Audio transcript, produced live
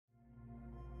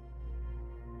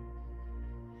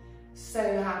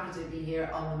So happy to be here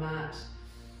on the mat.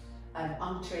 I'm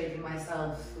unctuating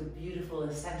myself with beautiful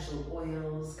essential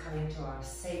oils coming to our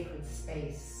sacred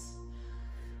space.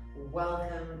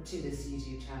 Welcome to this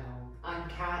YouTube channel. I'm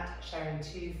Kat, sharing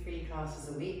 2 free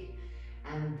classes a week,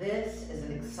 and this is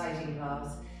an exciting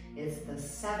class. It's the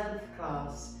 7th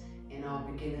class in our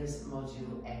Beginners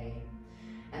Module A.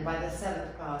 And by the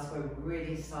 7th class, we're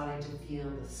really starting to feel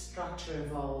the structure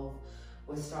evolve.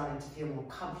 We're starting to feel more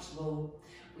comfortable.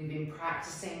 We've been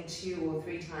practicing 2 or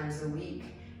 3 times a week,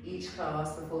 each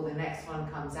class before the next one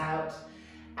comes out.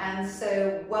 And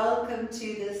so welcome to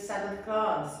this 7th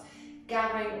class.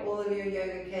 Gathering all of your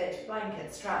yoga kit,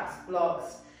 blankets, straps,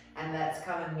 blocks, and let's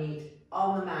come and meet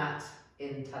on the mat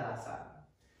in Tadasana.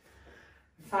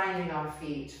 Finding our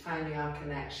feet, finding our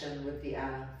connection with the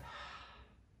earth.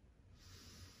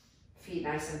 Feet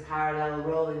nice and parallel,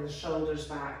 rolling the shoulders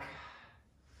back.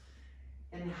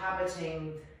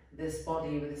 Inhabiting this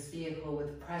body with this vehicle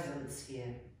with presence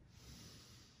here.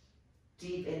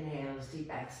 Deep inhales,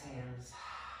 deep exhales.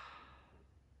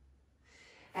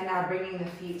 And now bringing the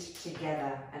feet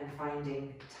together and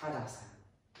finding Tadasana,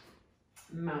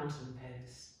 mountain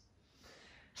pose.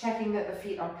 Checking that the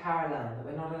feet are parallel, that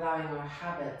we're not allowing our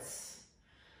habits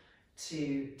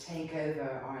to take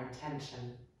over our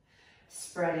intention.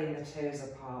 Spreading the toes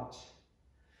apart.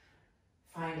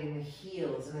 Finding the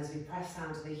heels, and as we press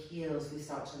down to the heels, we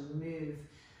start to move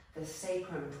the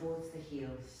sacrum towards the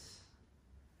heels.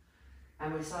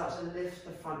 And we start to lift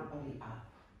the front body up.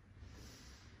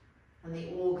 And the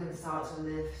organs start to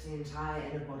lift, the entire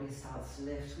inner body starts to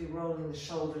lift. We're rolling the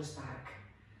shoulders back.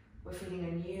 We're feeling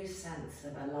a new sense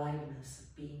of aliveness,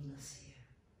 of beingness here.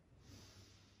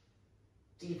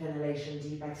 Deep inhalation,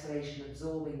 deep exhalation,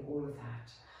 absorbing all of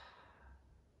that.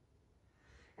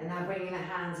 And now bringing the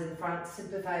hands in front,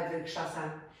 simplified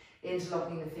Vrikshasana,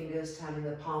 interlocking the fingers, turning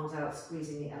the palms out,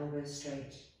 squeezing the elbows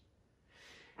straight.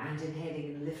 And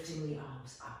inhaling and lifting the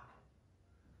arms up.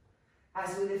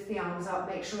 As we lift the arms up,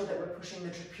 make sure that we're pushing the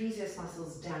trapezius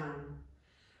muscles down.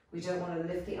 We don't want to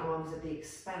lift the arms at the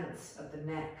expense of the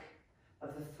neck,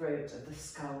 of the throat, of the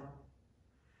skull.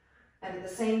 And at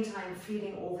the same time,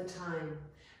 feeling all the time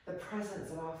the presence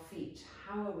of our feet.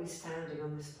 How are we standing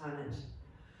on this planet?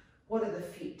 What are the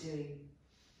feet doing?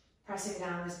 Pressing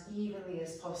down as evenly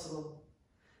as possible.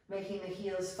 Making the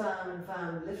heels firm and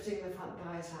firm, lifting the front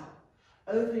thighs up.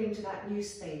 Opening to that new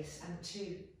space, and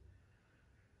 2.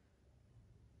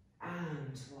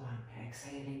 And 1.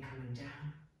 Exhaling, coming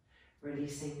down.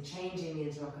 Releasing, changing the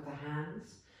interlock of the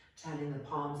hands. Turning the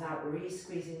palms out,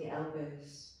 re-squeezing the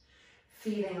elbows.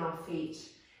 Feeling our feet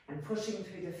and pushing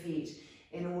through the feet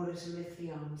in order to lift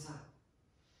the arms up.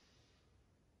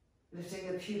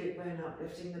 Lifting the pubic bone up,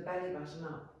 lifting the belly button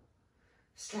up.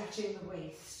 Stretching the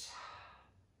waist.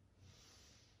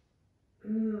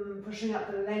 Pushing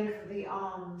up the length of the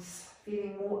arms,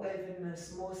 feeling more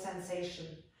openness, more sensation.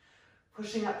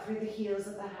 Pushing up through the heels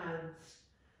of the hands.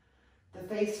 The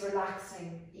face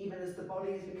relaxing, even as the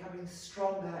body is becoming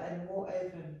stronger and more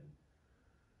open.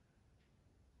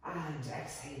 And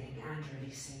exhaling and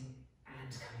releasing and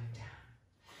coming down.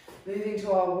 Moving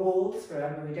to our walls.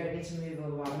 Remember, we don't need to move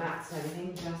all of our mats and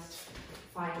everything, just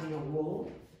finding a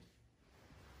wall.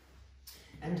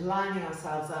 And lining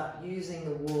ourselves up, using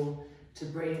the wall to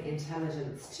bring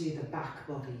intelligence to the back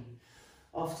body.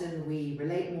 Often we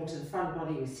relate more to the front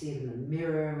body, we see it in the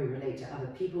mirror, we relate to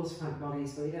other people's front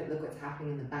bodies, but we don't look what's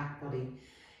happening in the back body.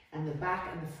 And the back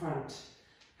and the front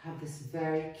have this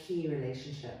very key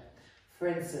relationship. For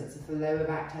instance, if the lower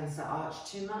back tends to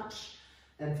arch too much,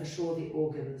 then for sure the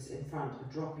organs in front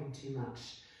are dropping too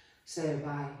much. So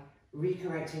by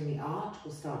recorrecting the arch,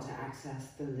 we'll start to access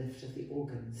the lift of the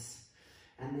organs.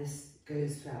 And this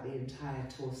goes throughout the entire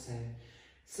torso.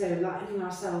 So lining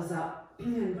ourselves up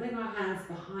and putting our hands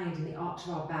behind in the arch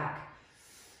of our back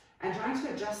and trying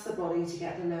to adjust the body to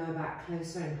get the lower back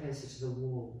closer and closer to the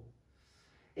wall.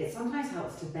 It sometimes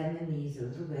helps to bend the knees a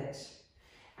little bit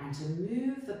and to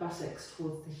move the buttocks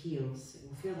towards the heels.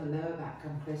 You'll feel the lower back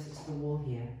come closer to the wall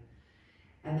here.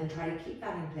 And then try to keep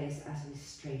that in place as we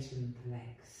straighten the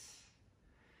legs.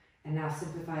 And now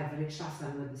simplify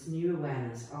Vrikshasana with this new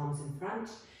awareness. Arms in front,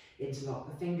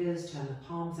 interlock the fingers, turn the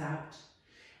palms out,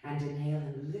 and inhale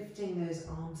and lifting those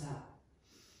arms up.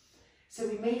 So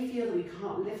we may feel that we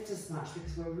can't lift as much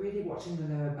because we're really watching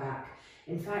the lower back.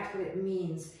 In fact, what it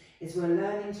means is we're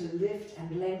learning to lift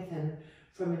and lengthen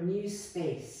from a new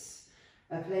space,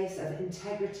 a place of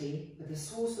integrity, where the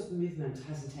source of movement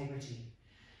has integrity.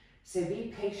 So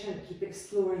be patient, keep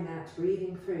exploring that,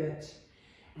 breathing through it,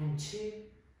 and 2,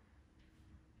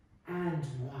 and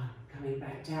 1. Coming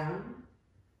back down,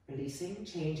 releasing,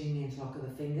 changing the interlock of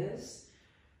the fingers.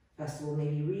 First of all,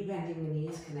 maybe rebending the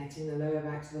knees, connecting the lower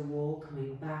back to the wall,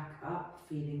 coming back up,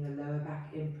 feeling the lower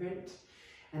back imprint,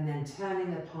 and then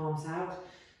turning the palms out.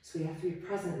 So we have to be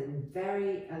present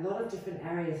in a lot of different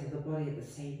areas of the body at the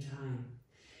same time.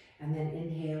 And then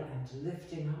inhale and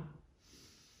lifting up.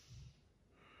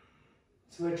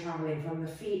 So we're traveling from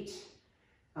the feet,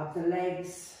 up the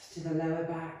legs, to the lower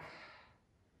back,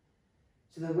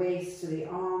 to the waist, to the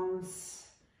arms,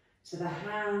 to the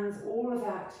hands, all of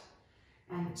that.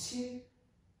 And 2,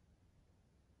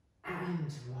 and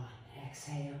 1.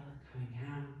 Exhale, coming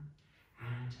down,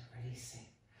 and releasing.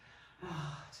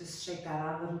 Just shake that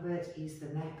out a little bit, ease the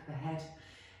neck, the head.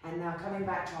 And now coming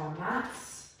back to our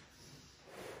mats,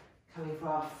 coming for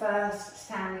our first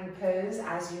standing pose.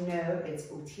 As you know, it's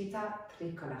Urdhva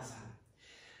Prasarita.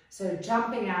 So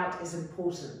jumping out is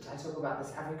important. I talk about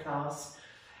this every class.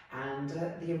 And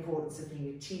the importance of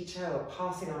being a teacher or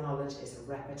passing on knowledge is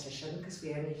repetition, because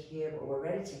we only hear what we're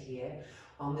ready to hear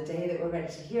on the day that we're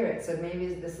ready to hear it. So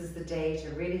maybe this is the day to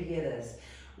really hear this.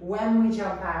 When we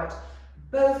jump out,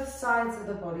 both sides of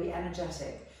the body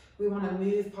energetic. We want to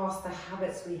move past the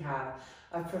habits we have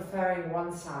of preferring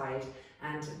one side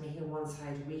and making one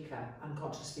side weaker,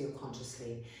 unconsciously or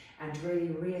consciously, and really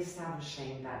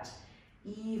re-establishing that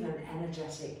even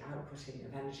energetic outputting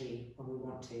of energy when we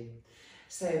want to.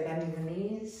 So bending the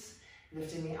knees,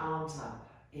 lifting the arms up.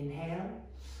 Inhale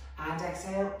and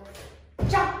exhale,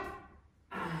 jump!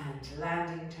 And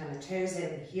landing, turn the toes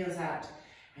in, heels out,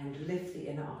 and lift the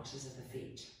inner arches of the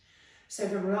feet. So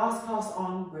from last class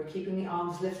on, we're keeping the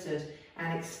arms lifted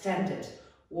and extended.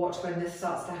 Watch when this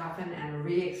starts to happen and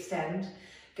re-extend.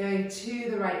 Going to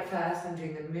the right first, I'm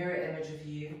doing the mirror image of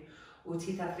you,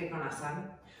 Urdhva Prasarita.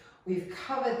 We've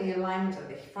covered the alignment of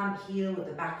the front heel with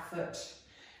the back foot.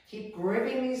 Keep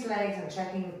gripping these legs and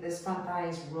checking that this front thigh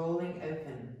is rolling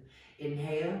open.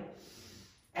 Inhale.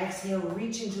 Exhale,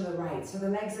 reaching to the right. So the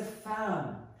legs are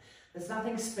firm. There's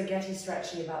nothing spaghetti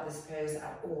stretchy about this pose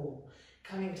at all.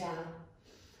 Coming down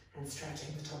and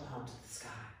stretching the top arm to the sky.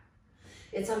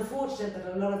 It's unfortunate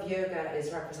that a lot of yoga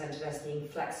is represented as being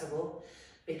flexible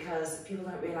because people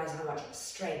don't realize how much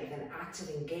strength and active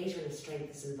engagement of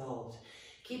strength is involved.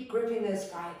 Keep gripping those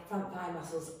front thigh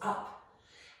muscles up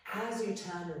as you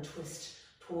turn and twist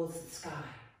towards the sky.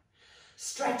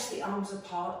 Stretch the arms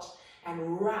apart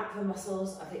and wrap the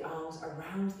muscles of the arms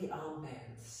around the arm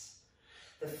bones.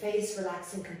 The face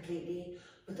relaxing completely,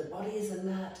 but the body is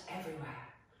alert everywhere.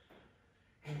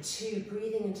 And 2,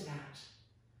 breathing into that.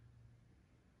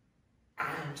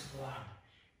 And 1,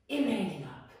 inhaling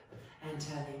up and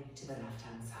turning to the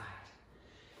left-hand side.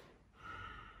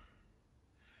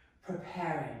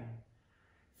 Preparing.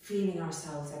 Feeling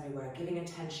ourselves everywhere, giving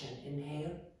attention.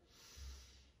 Inhale.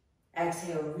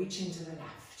 Exhale, reaching to the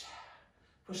left.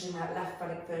 Pushing that left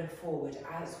buttock bone forward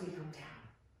as we come down.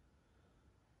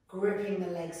 Gripping the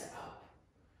legs up.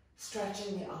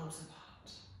 Stretching the arms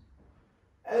apart.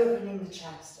 Opening the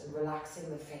chest and relaxing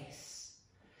the face.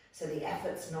 So the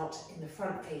effort's not in the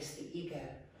front face, the ego,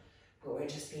 but we're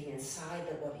just being inside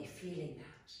the body, feeling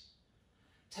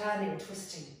that. Turning,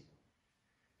 twisting.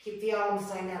 Keep the arms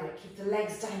dynamic, keep the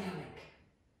legs dynamic.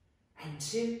 And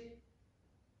 2,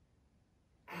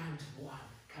 and 1.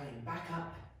 Coming back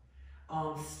up,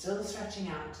 arms still stretching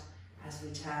out as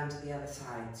we turn to the other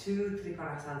side. 2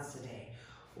 Trikonasans today.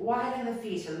 Widen the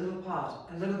feet a little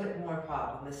bit more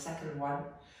apart on the second one.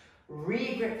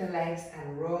 Re-grip the legs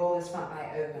and roll this front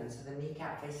thigh open so the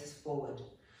kneecap faces forward.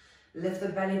 Lift the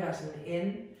belly button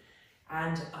in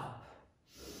and up.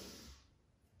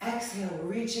 Exhale,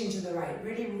 reaching to the right,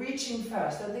 really reaching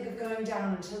first. Don't think of going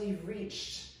down until you've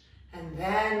reached, and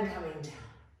then coming down.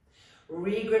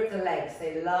 Re-grip the legs.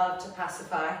 They love to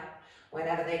pacify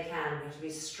whenever they can. We have to be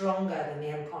stronger than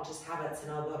the unconscious habits in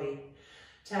our body.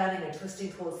 Turning and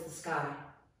twisting towards the sky.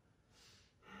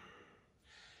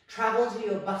 Travel to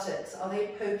your buttocks. Are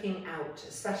they poking out,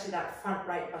 especially that front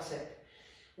right buttock?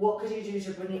 What could you do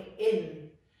to bring it in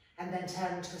and then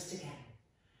turn and twist again?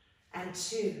 And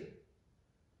 2.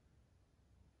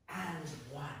 And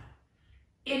 1.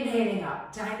 Inhaling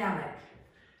up, dynamic.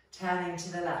 Turning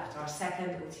to the left, our second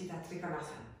Urdhva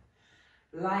Trikonasana.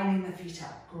 Lining the feet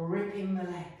up, gripping the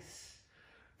legs.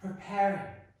 Preparing.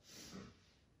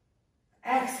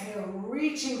 Exhale,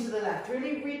 reaching to the left.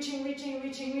 Really reaching.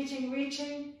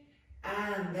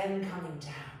 And then coming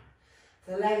down.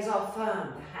 The legs are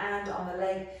firm. The hand on the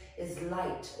leg is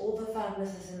light. All the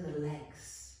firmness is in the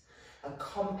legs. A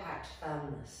compact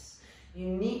firmness.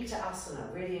 Unique to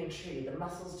asana, really and truly. The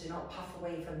muscles do not puff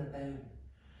away from the bone.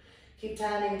 Keep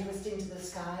turning and twisting to the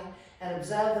sky and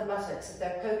observe the buttocks. If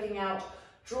they're poking out,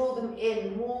 draw them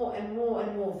in more and more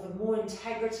for more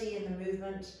integrity in the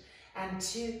movement and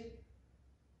 2,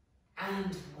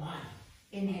 and 1.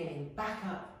 Inhaling, back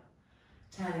up,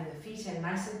 turning the feet in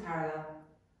nice and parallel,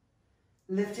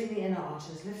 lifting the inner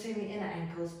arches, lifting the inner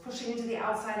ankles, pushing into the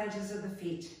outside edges of the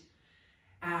feet,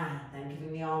 and then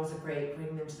giving the arms a break,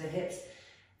 bringing them to the hips,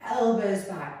 elbows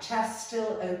back, chest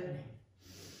still opening.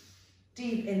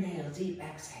 Deep inhale, deep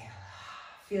exhale.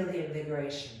 Feel the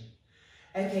invigoration.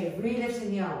 Okay,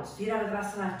 re-lifting the arms.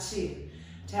 Viparita Karani 2.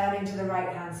 Turning to the right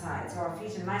hand side. So our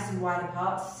feet are nice and wide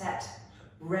apart, set,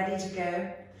 ready to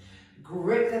go.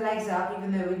 Grip the legs up,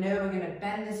 even though we know we're going to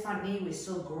bend this front knee, we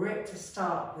still grip to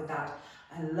start with that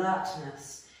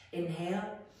alertness. Inhale.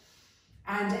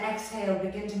 And exhale,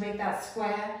 begin to make that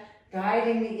square,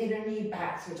 guiding the inner knee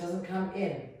back so it doesn't come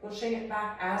in. Pushing it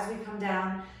back as we come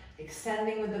down,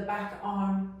 extending with the back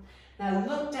arm. Now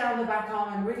look down the back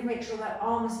arm and really make sure that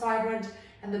arm is vibrant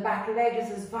and the back leg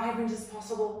is as vibrant as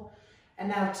possible. And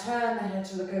now turn the head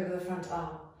to look over the front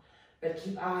arm, but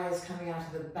keep eyes coming out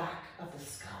of the back of the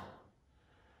skull.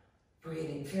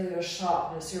 Breathing, feel your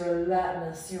sharpness, your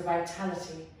alertness, your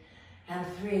vitality. And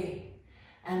 3,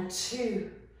 and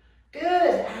 2, good,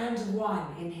 and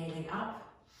 1. Inhaling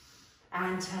up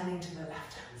and turning to the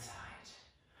left hand side.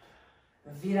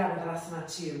 Viparita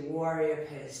Karani 2, warrior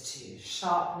pose 2.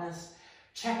 Sharpness,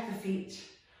 check the feet,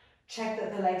 check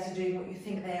that the legs are doing what you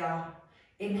think they are.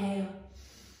 Inhale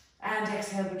and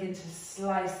exhale, begin to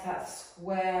slice that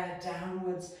square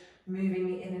downwards, moving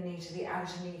the inner knee to the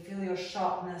outer knee. Feel your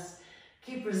sharpness.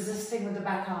 Keep resisting with the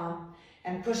back arm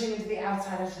and pushing into the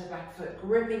outside edge of the back foot,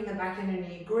 gripping the back inner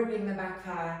knee, gripping the back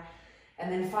thigh,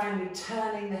 and then finally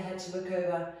turning the head to look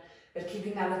over, but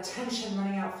keeping that attention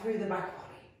running out through the back body.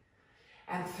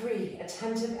 And 3,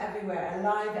 attentive everywhere,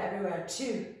 alive everywhere.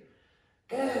 2,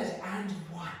 good, and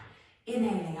 1.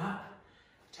 Inhaling up,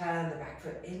 turn the back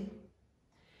foot in.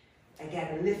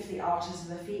 Again, lift the arches of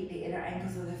the feet, the inner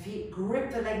ankles of the feet,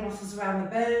 grip the leg muscles around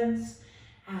the bones,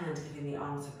 and giving the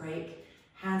arms a break.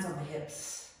 Hands on the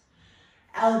hips,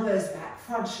 elbows back,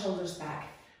 front shoulders back.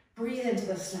 Breathe into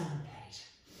the sternum plate.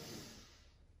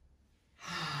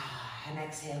 And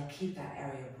exhale, keep that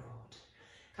area broad.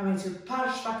 Coming to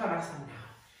Urdhva Prasarita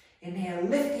now. Inhale,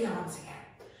 lift the arms again.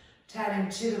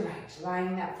 Turning to the right,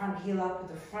 lining that front heel up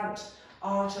with the front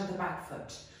arch of the back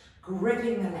foot.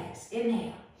 Gripping the legs.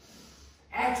 Inhale.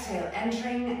 Exhale,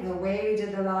 entering the way we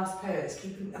did the last pose,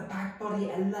 keeping the back body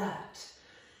alert.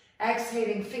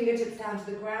 Exhaling, fingertips down to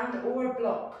the ground or a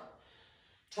block.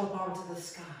 Top arm to the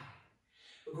sky.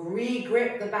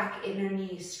 Re-grip the back inner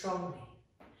knee strongly.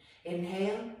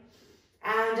 Inhale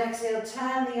and exhale,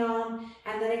 turn the arm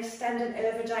and then extend it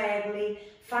over diagonally,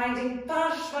 finding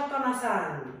Urdhva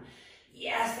Prasarita.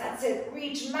 Yes, that's it.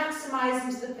 Reach, maximize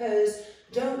into the pose.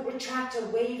 Don't retract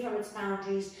away from its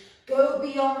boundaries. Go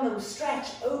beyond them, stretch,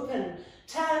 open,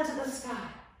 turn to the sky.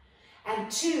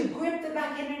 And 2, grip the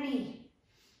back inner knee.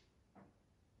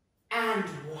 And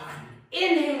 1,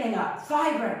 inhaling up,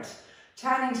 vibrant,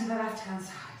 turning to the left-hand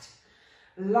side,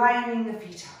 lining the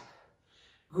feet up,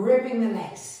 gripping the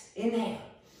legs. Inhale.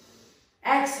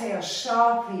 Exhale,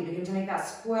 sharply, begin to make that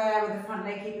square with the front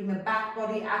leg, keeping the back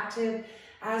body active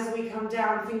as we come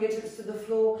down, fingertips to the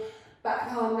floor,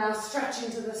 back arm now stretching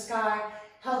to the sky,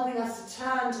 helping us to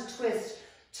turn, to twist,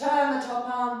 turn the top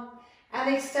arm,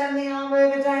 and extend the arm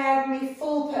over diagonally,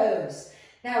 full pose.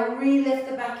 Now re-lift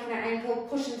the back inner ankle,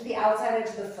 push into the outside edge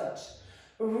of the foot.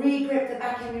 Re-grip the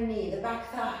back inner knee, the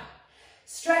back thigh.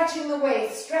 Stretching the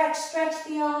waist, stretch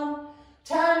the arm,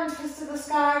 turn and twist to the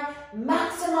sky,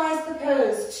 maximize the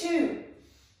pose. 2,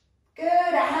 good,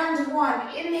 and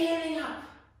 1, inhaling up.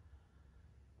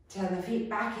 Turn the feet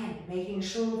back in, making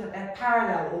sure that they're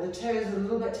parallel, or the toes are a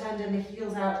little bit turned in, the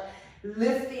heels out.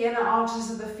 Lift the inner arches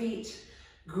of the feet,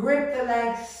 grip the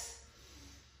legs,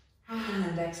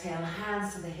 and exhale,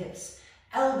 hands to the hips,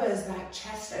 elbows back,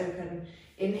 chest open.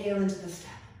 Inhale into the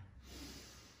sternum.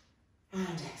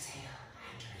 And exhale,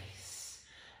 and release.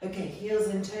 Okay, heels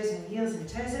in, toes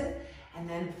in, and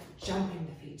then jumping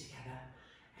the feet together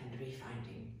and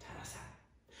refinding Tadasana.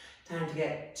 Time to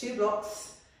get 2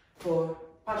 blocks for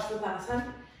Urdhva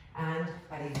Prasarita and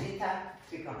Viparita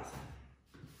Karani.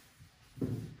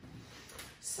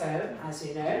 So, as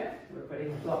you know, we're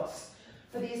putting blocks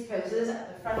for these poses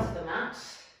at the front of the mat.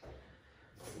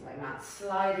 See my mat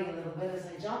sliding a little bit as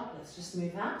I jump. Let's just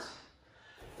move that.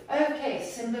 Okay,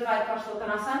 simplified Urdhva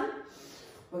Prasarita.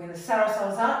 We're going to set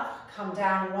ourselves up, come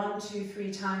down 1, 2,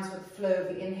 3 times with the flow of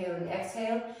the inhale and the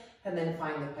exhale, and then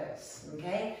find the pose.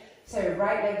 Okay, so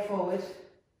right leg forward,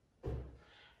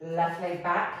 left leg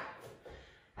back,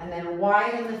 and then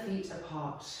widen the feet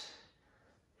apart.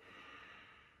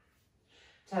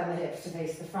 Turn the hips to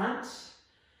face the front,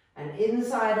 and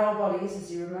inside our bodies,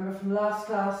 as you remember from last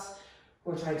class,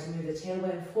 we're trying to move the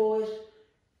tailbone forward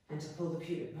and to pull the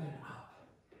pubic bone up.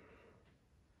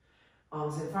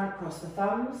 Arms in front, cross the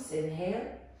thumbs,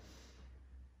 inhale.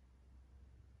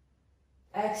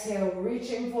 Exhale,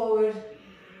 reaching forward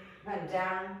and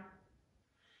down.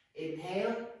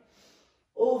 Inhale,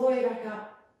 all the way back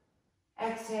up.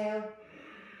 Exhale,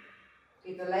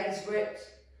 keep the legs gripped.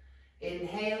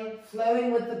 Inhale,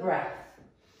 flowing with the breath.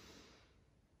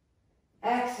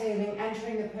 Exhaling,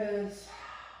 entering the pose.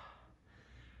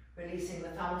 Releasing the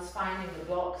thumbs, finding the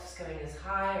blocks, going as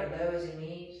high or low as you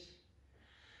need.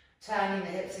 Turning the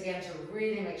hips again to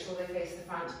really make sure they face the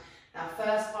front. Now,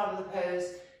 first part of the pose,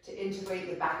 to integrate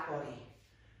the back body.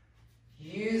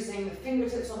 Using the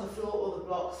fingertips on the floor or the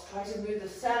blocks, try to move the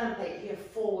sternum plate here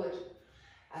forward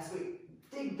as we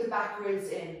dig the back ribs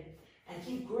in and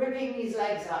keep gripping these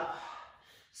legs up,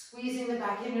 squeezing the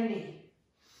back inner knee.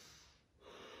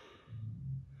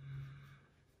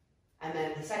 And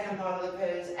then the second part of the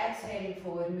pose, exhaling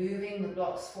forward, moving the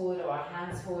blocks forward or our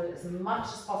hands forward as much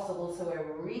as possible so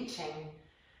we're reaching,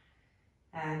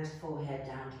 and forehead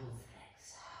down towards the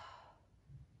legs.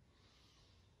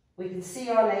 We can see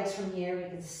our legs from here. We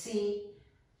can see,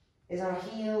 is our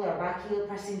heel, our back heel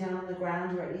pressing down on the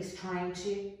ground, or at least trying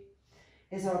to?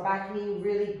 Is our back knee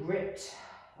really gripped,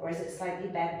 or is it slightly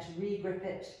bent? Re-grip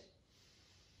it.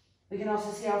 We can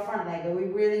also see our front leg. Are we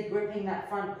really gripping that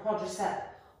front quadricep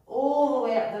all the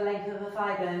way up the length of the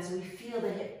thigh bone, so we feel the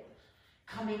hip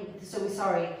coming, so we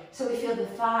feel the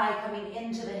thigh coming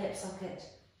into the hip socket.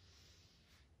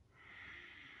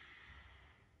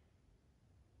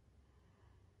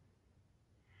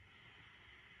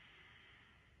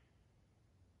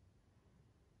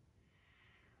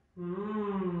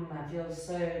 That feels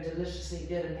so deliciously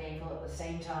good and painful at the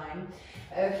same time.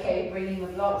 Okay, bringing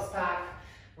the blocks back.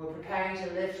 We're preparing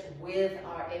to lift with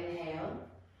our inhale.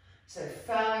 So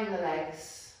firming the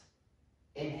legs,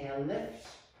 inhale, lift.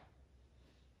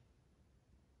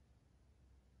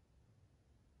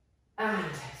 And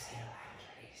exhale and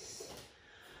release.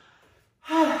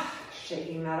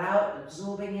 Shaking that out,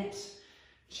 absorbing it,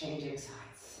 changing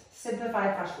sides.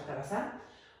 Simplified Viparita Karani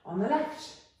on the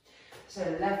left. So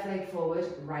left leg forward,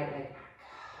 right leg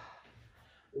back.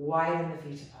 Widen the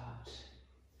feet apart.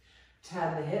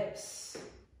 Turn the hips.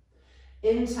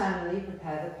 Internally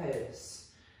prepare the pose.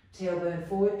 Tailbone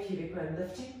forward, pubic bone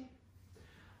lifting.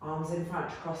 Arms in front,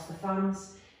 cross the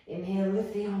thumbs. Inhale,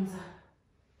 lift the arms up.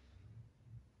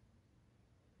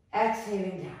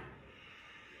 Exhaling down.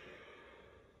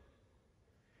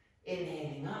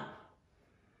 Inhaling up.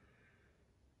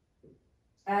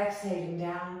 Exhaling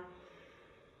down.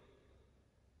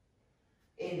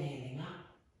 Inhaling up.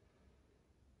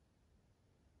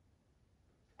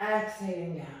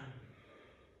 Exhaling down.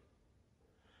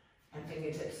 And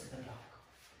fingertips to the block.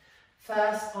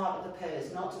 First part of the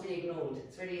pose, not to be ignored.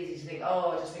 It's really easy to think,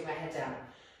 oh, I'll just bring my head down.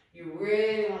 You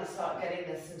really want to start getting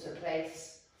this into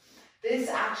place. This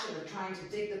action of trying to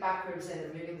dig the back ribs in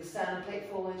and moving the sternum plate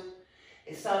forward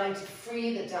is starting to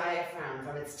free the diaphragm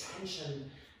from its tension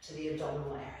to the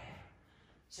abdominal area.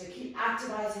 So keep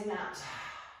activating that.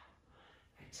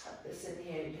 I tuck this in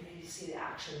here, you can maybe see the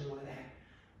action more there.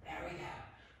 There we go.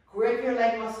 Grip your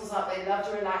leg muscles up. They love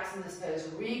to relax in this pose.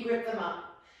 Re-grip them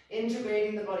up,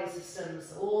 integrating the body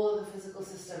systems, all of the physical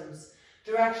systems,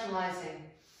 directionalizing.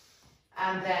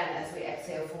 And then as we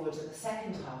exhale forward to the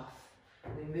second half,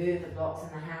 we move the blocks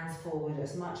and the hands forward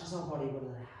as much as our body will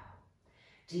allow.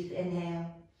 Deep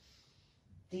inhale,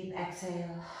 deep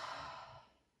exhale,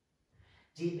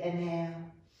 deep inhale,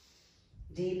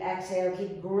 deep exhale.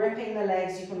 Keep gripping the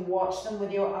legs. You can watch them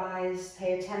with your eyes.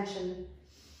 Pay attention.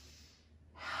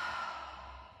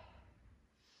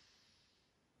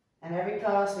 And every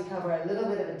class we cover a little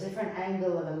bit of a different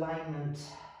angle of alignment.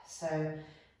 So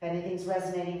if anything's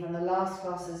resonating from the last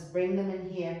classes, bring them in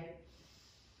here.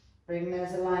 Bring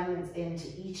those alignments into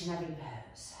each and every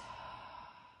pose.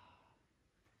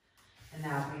 And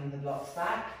now bringing the blocks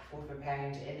back. We're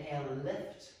preparing to inhale and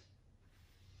lift.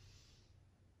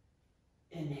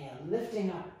 Inhale,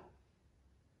 lifting up.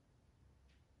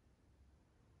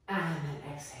 And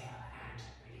then exhale and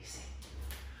releasing.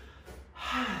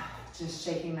 Just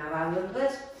shaking that out a little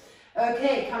bit.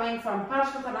 Okay, coming from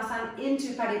Viparita Karani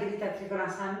into Viparita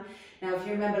Karani. Now, if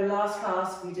you remember last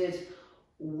class, we did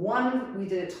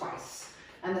it twice.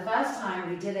 And the first time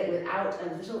we did it without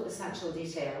a little essential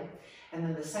detail. And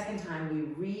then the second time we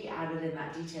re-added in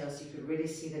that detail so you could really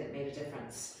see that it made a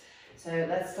difference. So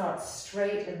let's start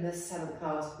straight in this 7th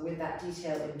class with that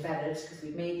detail embedded, because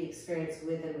we've made the experience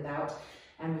with and without,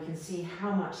 and we can see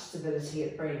how much stability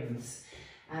it brings.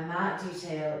 And that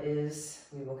detail is,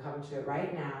 we will come to it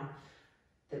right now,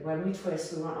 that when we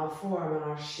twist, we want our forearm and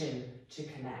our shin to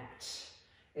connect.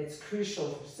 It's crucial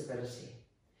for stability.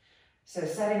 So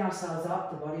setting ourselves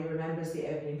up, the body remembers the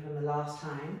opening from the last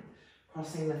time,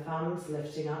 crossing the thumbs,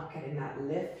 lifting up, getting that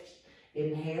lift,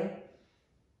 inhale,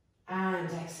 and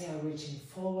exhale, reaching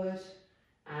forward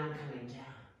and coming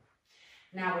down.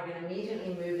 Now we're going to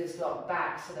immediately move this block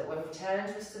back so that when we turn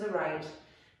and twist to the right,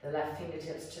 the left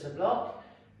fingertips to the block,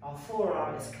 our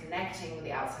forearm is connecting with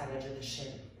the outside edge of the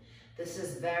shin. This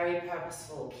is very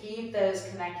purposeful. Keep those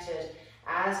connected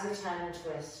as we turn and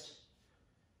twist.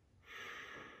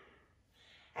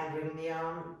 And bring the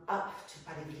arm up to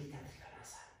Viparita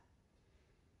Karani.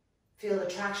 Feel the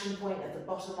traction point of the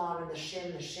bottom arm and the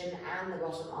shin and the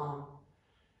bottom arm,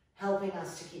 helping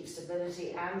us to keep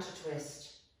stability and to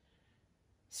twist.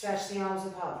 Stretch the arms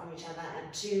apart from each other,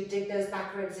 and 2, dig those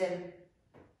back ribs in.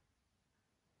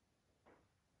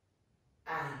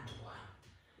 And 1.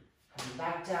 Coming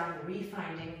back down,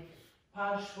 refinding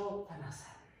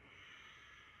Parsvottanasana.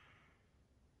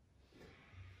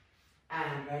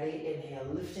 And ready, inhale,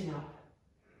 lifting up.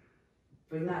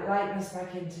 Bring that lightness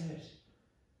back into it.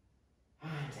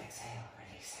 And exhale,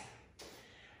 releasing.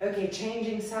 Okay,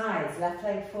 changing sides. Left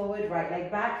leg forward, right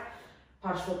leg back.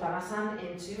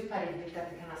 Parsvottanasana into Viparita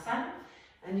Karani.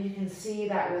 And you can see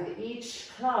that with each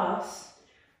class,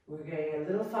 we're getting a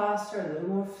little faster, a little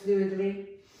more fluidly.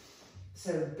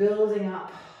 So building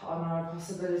up on our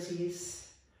possibilities.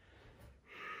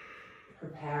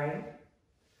 Preparing.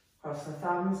 Cross the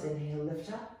thumbs, inhale,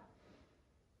 lift up.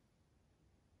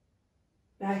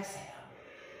 Exhale.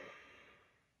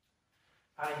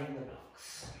 Finding the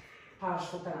blocks.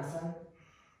 Parsvottanasana.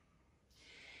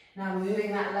 Now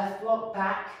moving that left block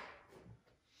back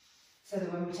so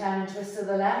that when we turn and twist to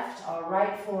the left, our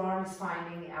right forearm is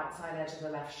finding the outside edge of the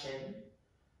left shin.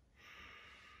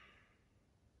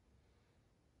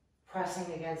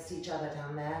 Pressing against each other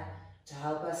down there to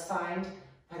help us find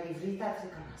Viparita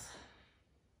Karani.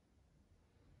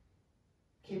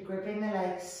 Keep gripping the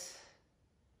legs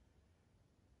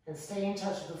and stay in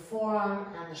touch with the forearm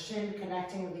and the shin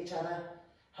connecting with each other,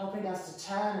 helping us to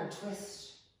turn and twist.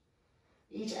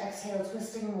 Each exhale,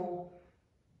 twisting more.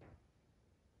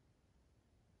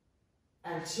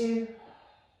 And 2.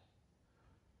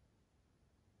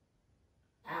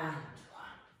 And 1.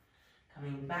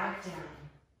 Coming back down.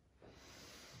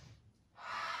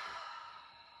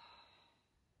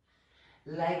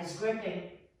 Legs gripping.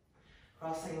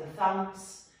 Crossing the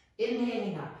thumbs.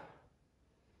 Inhaling up.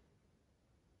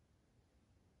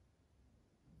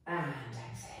 And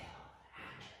exhale.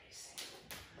 And releasing.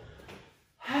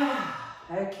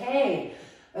 Okay,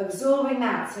 absorbing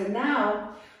that. So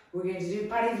now we're going to do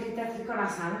Viparita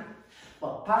Karani.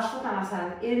 Well,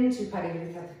 Parsvottanasana into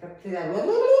Viparita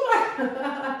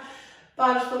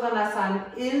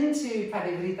Parsvottanasana into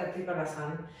Viparita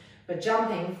Karani, but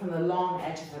jumping from the long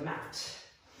edge of the mat.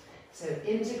 So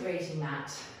integrating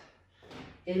that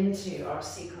into our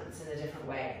sequence in a different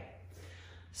way.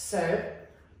 So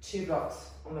 2 blocks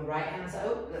on the right hand side.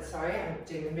 Oh, sorry, I'm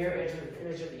doing the mirror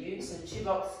image of you. So 2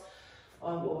 blocks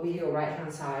on what will be your right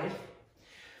hand side.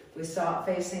 We start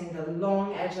facing the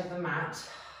long edge of the mat.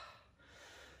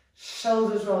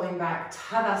 Shoulders rolling back,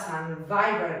 Tadasana,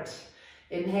 vibrant.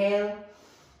 Inhale,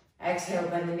 exhale,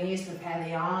 bend the knees, prepare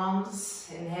the arms.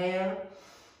 Inhale,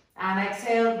 and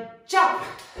exhale, jump.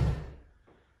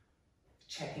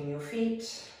 Checking your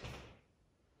feet,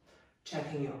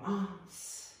 checking your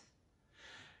arms.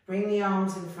 Bring the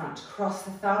arms in front, cross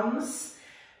the thumbs,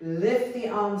 lift the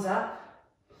arms up.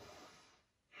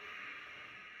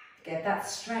 Get that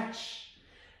stretch,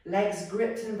 legs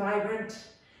gripped and vibrant.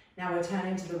 Now we're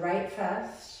turning to the right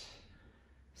first.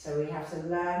 So we have to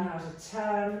learn how to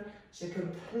turn to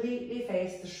completely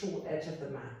face the short edge of the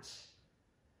mat.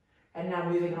 And now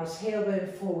moving our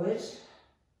tailbone forward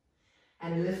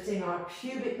and lifting our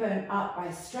pubic bone up by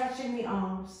stretching the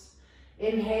arms.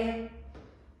 Inhale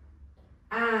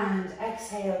and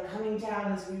exhale, coming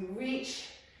down as we reach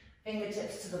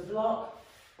fingertips to the block.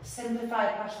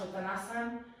 Simplified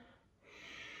Parsvottanasana.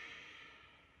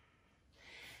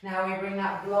 Now we bring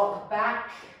that block back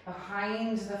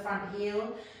behind the front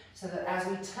heel so that as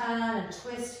we turn and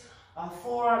twist, our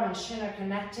forearm and shin are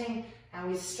connecting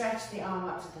and we stretch the arm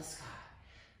up to the sky.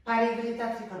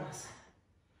 Viparita Karani.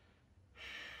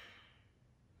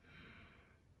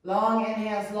 Long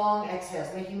inhales, long exhales,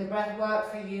 making the breath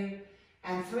work for you.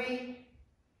 And 3,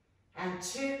 and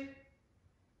 2,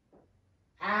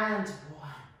 and 1.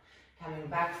 Coming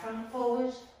back front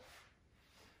forward.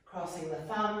 Crossing the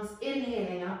thumbs,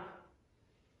 inhaling up.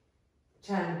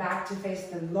 Turn back to face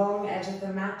the long edge of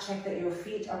the mat. Check that your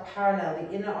feet are parallel.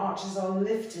 The inner arches are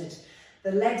lifted.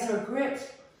 The legs are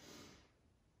gripped.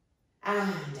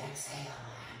 And exhale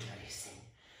and releasing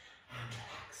and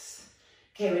relax.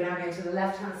 Okay, we're now going to the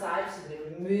left-hand side. So we're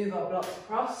going to move our blocks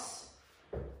across.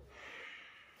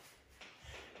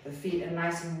 The feet are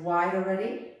nice and wide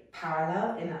already.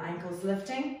 Parallel, inner ankles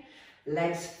lifting.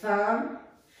 Legs firm.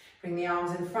 Bring the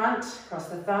arms in front. Cross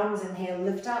the thumbs. Inhale,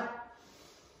 lift up.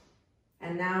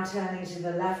 And now turning to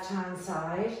the left-hand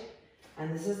side.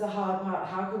 And this is the hard part.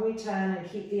 How can we turn and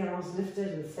keep the arms lifted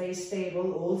and stay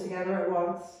stable all together at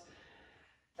once?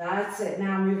 That's it.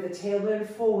 Now move the tailbone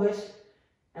forward.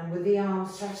 And with the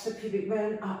arms, stretch the pubic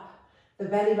bone up. The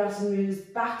belly button moves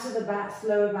back to the back,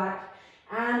 lower back.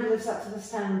 And lifts up to the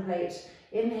sternum plate.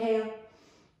 Inhale.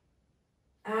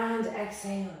 And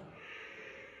exhale.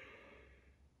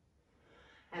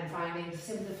 And finding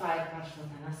simplified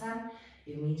Parsvanathanasana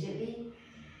immediately.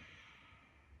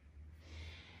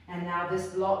 And now this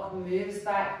block moves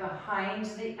back behind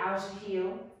the outer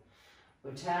heel.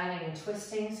 We're turning and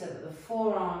twisting so that the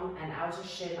forearm and outer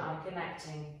shin are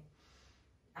connecting.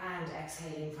 And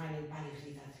exhaling, finding Viparita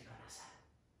Karani.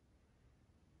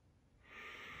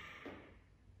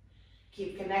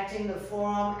 Keep connecting the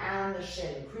forearm and the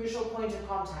shin. Crucial point of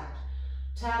contact.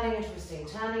 Turning and twisting,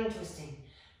 turning and twisting.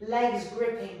 Legs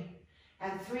gripping.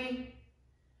 And 3,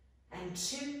 and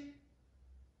 2,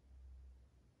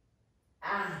 and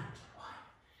 1.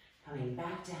 Coming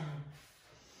back down.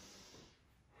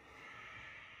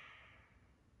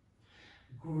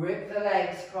 Grip the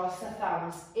legs, cross the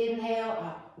thumbs. Inhale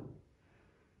up.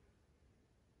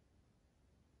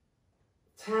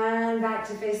 Turn back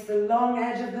to face the long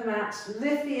edge of the mat.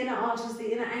 Lift the inner arches,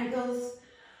 the inner ankles.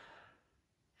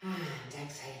 And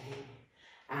exhaling.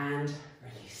 And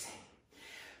releasing.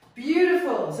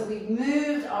 Beautiful. So we've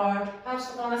moved our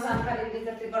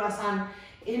Parsvanathanasana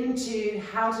into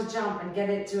how to jump and get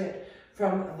into it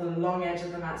from the long edge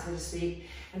of the mat, so to speak.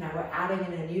 And now we're adding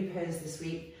in a new pose this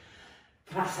week.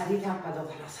 Prasarita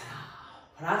Padasana.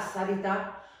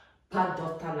 Prasarita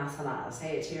Padasana.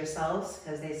 Say it to yourselves,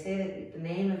 because they say that the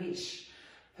name of each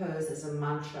pose is a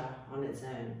mantra on its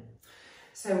own.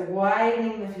 So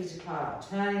widening the feet apart,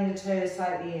 turning the toes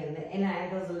slightly in, the inner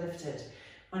ankles are lifted.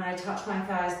 When I touch my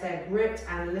thighs, they're gripped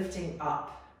and lifting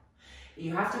up.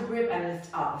 You have to grip and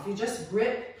lift up. If you just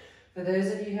grip, for those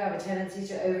of you who have a tendency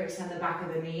to overextend the back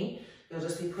of the knee, you'll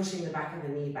just be pushing the back of the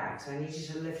knee back. So I need you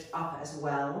to lift up as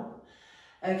well.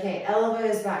 Okay,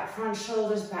 elbows back, front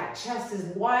shoulders back, chest is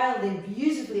wildly,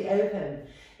 beautifully open.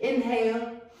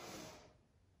 Inhale.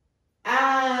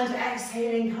 And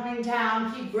exhaling, coming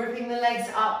down. Keep gripping the legs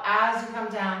up as you come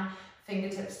down.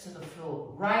 Fingertips to the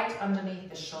floor, right underneath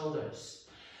the shoulders.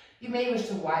 You may wish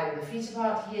to widen the feet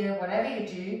apart here. Whatever you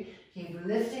do, keep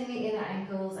lifting the inner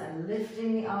ankles and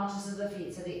lifting the arches of the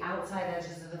feet so the outside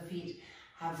edges of the feet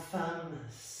have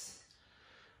firmness.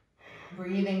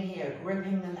 Breathing here,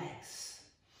 gripping the legs.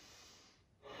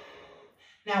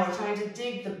 Now we're trying to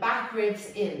dig the back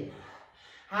ribs in.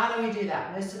 How do we do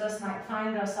that? Most of us might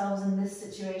find ourselves in this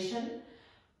situation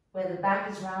where the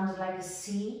back is rounded like a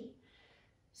C.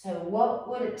 So what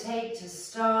would it take to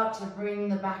start to bring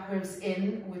the back ribs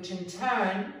in, which in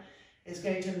turn is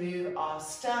going to move our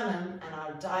sternum and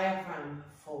our diaphragm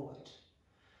forward?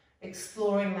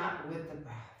 Exploring that with the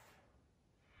breath.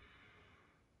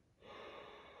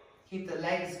 Keep the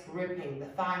legs gripping, the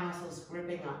thigh muscles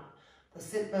gripping up, the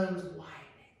sit bones widening.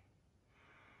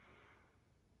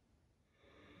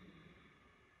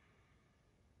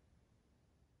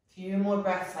 Few more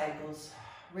breath cycles,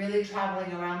 really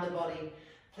traveling around the body,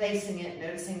 placing it,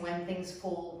 noticing when things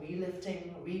fall,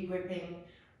 re-lifting, re-gripping,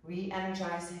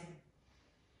 re-energizing.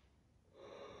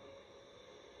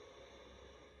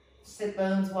 Sit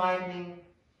bones widening.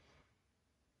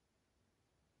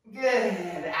 Good,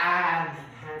 and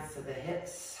hands to the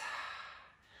hips.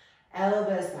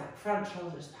 Elbows back, front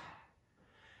shoulders back.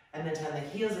 And then turn the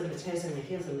heels and the toes in, the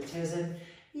heels and the toes in.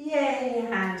 Yay,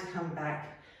 and come back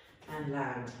and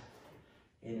land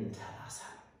in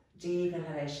Tadasana. Deep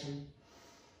inhalation.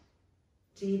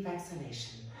 Deep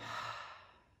exhalation.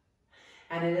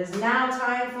 And it is now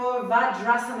time for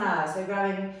Vajrasana. So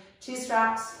grabbing 2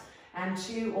 straps and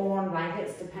 2 or 1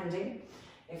 blankets, depending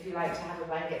if you like to have a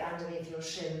blanket underneath your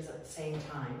shins at the same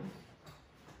time.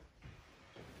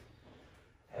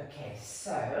 Okay,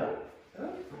 so, my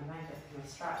blanket, my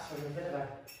straps are in a bit of a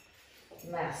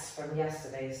mess from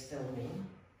yesterday's filming.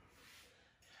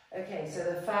 Okay, so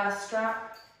the first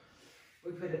strap,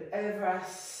 we put it over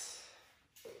us.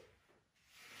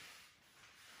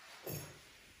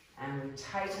 And we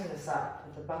tighten this up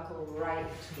with the buckle right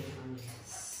between our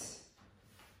knees.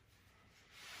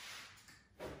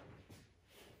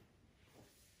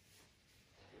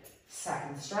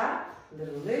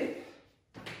 little loop.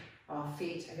 Our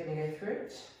feet are going to go through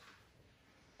it.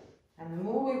 And the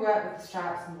more we work with the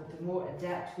straps, the more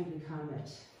adept we become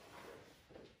at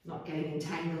not getting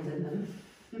entangled in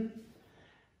them.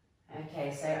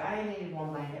 Okay, so I need one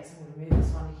blanket, so I'm going to move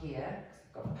this one here,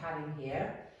 because I've got the padding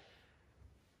here.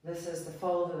 This is the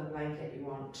fold of the blanket you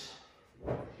want.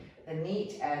 The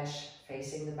neat edge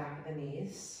facing the back of the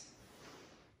knees.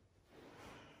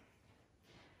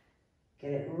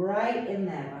 Get it right in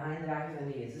there behind the back of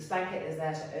the knees. This blanket is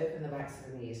there to open the backs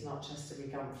of the knees, not just to be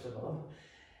comfortable.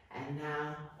 And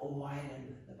now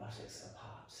widen the buttocks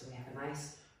apart. So we have a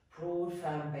nice broad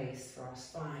firm base for our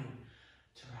spine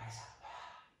to rise up.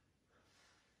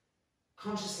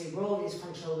 Consciously roll these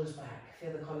front shoulders back.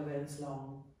 Feel the collarbones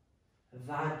long.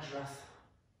 Vajrasana.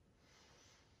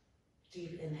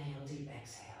 Deep inhale, deep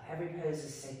exhale. Every pose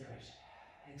is sacred.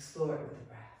 Explore it with the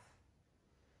breath.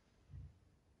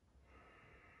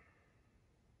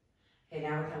 Okay,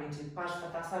 now we're coming to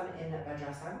Padasana in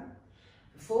Vajrasana.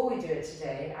 Before we do it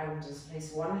today, I want to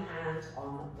place one hand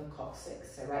on the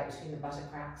coccyx, so right between the buttock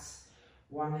cracks,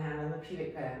 one hand on the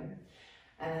pubic bone,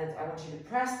 and I want you to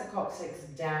press the coccyx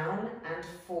down and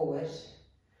forward,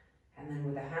 and then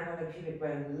with a hand on the pubic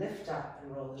bone, lift up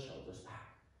and roll the shoulders back.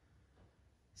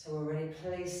 So we're already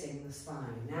placing the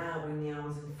spine. Now bring the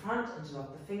arms in front,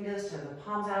 interlock the fingers, turn the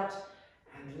palms out,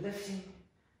 and lifting.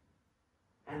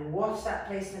 And watch that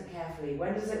placement carefully.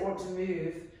 When does it want to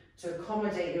move to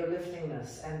accommodate your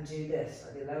liftingness and do this,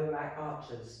 like the lower back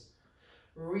arches?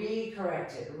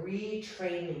 Recorrect it,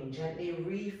 retraining, gently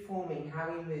reforming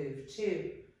how we move.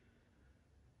 2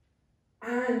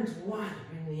 and 1.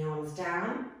 Bring the arms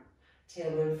down,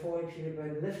 tailbone forward, pubic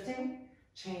bone lifting.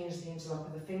 Change the interlock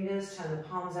of the fingers, turn the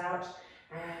palms out,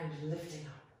 and lifting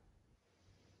up.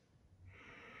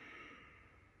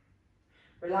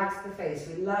 Relax the face.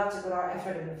 We love to put our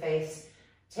effort in the face.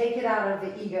 Take it out of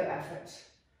the ego effort.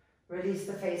 Release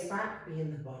the face back, be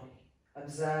in the body.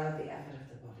 Observe the effort of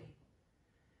the body.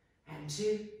 And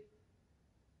 2.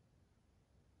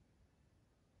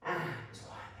 And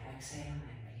 1. Exhale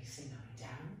and releasing, coming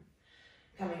down.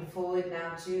 Coming forward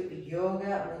now to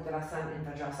Yoga Mudrasana in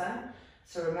Vajrasana.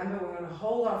 So remember, we're going to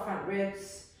hold our front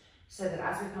ribs so that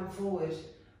as we come forward,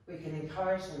 we can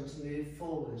encourage them to move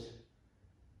forward.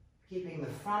 Keeping the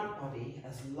front body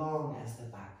as long as the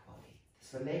back body.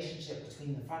 This relationship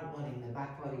between the front body and the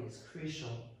back body is crucial.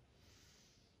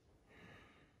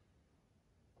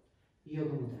 Yoga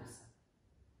Mudrasana.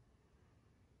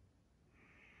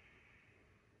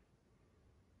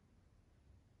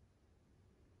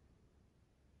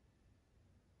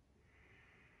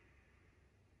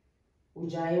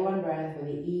 Ujjayi one breath with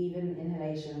the even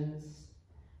inhalations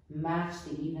match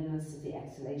the evenness of the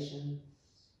exhalations.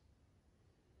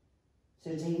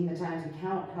 So taking the time to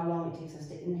count how long it takes us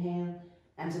to inhale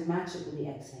and to match it with the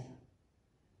exhale.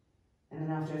 And then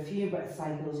after a few breath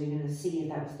cycles, you're going to see if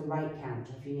that was the right count,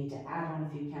 or if you need to add on a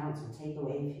few counts or take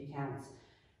away a few counts,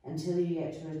 until you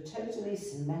get to a totally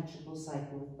symmetrical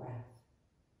cycle of breath.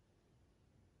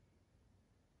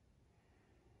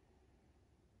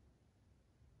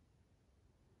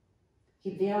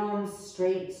 Keep the arms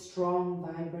straight, strong,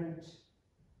 vibrant.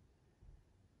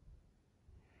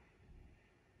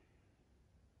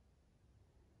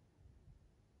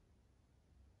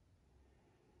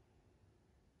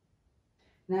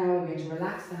 Now we're going to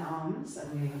relax the arms,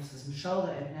 and we're going to some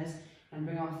shoulder openers and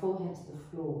bring our forehead to the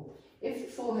floor. If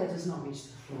the forehead does not reach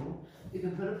the floor, you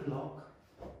can put a block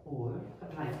or a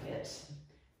blanket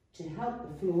to help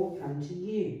the floor come to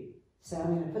you. So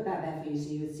I'm going to put that there for you so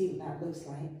you can see what that looks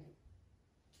like.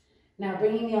 Now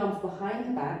bringing the arms behind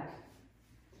the back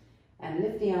and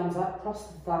lift the arms up, cross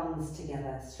the thumbs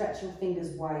together, stretch your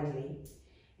fingers widely,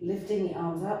 lifting the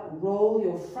arms up, roll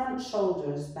your front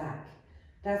shoulders back.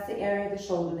 That's the area of the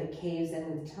shoulder that caves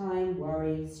in with time,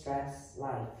 worry, stress,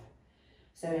 life.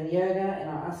 So in yoga, in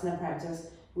our asana practice,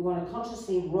 we want to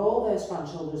consciously roll those front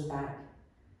shoulders back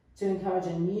to encourage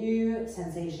a new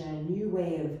sensation, a new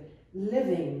way of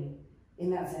living in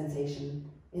that sensation,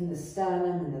 in the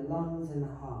sternum, in the lungs, in the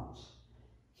heart.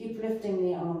 Keep lifting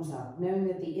the arms up, knowing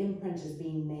that the imprint is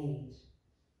being made.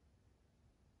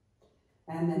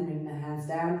 And then bring the hands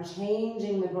down,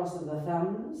 changing the cross of the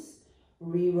thumbs,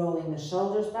 re-rolling the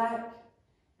shoulders back,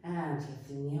 and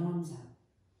lifting the arms up.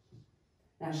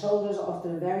 Now, shoulders are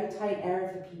often a very tight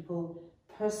area for people.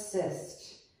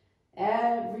 Persist.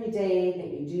 Every day that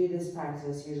you do this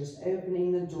practice, you're just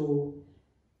opening the door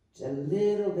a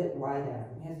little bit wider.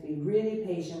 We have to be really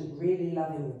patient, really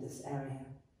loving with this area.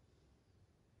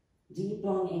 Deep,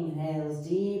 long inhales,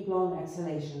 deep, long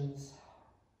exhalations.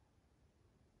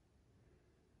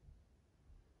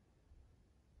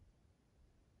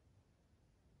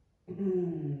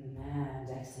 And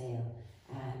exhale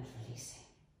and releasing.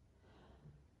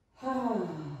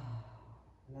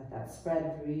 Let that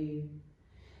spread through you.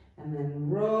 And then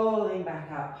rolling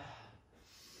back up.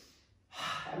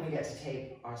 And we get to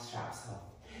take our straps off.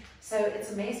 So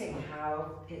it's amazing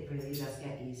how it really does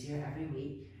get easier every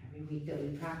week. Every week that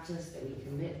we practice, that we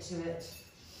commit to it,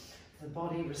 the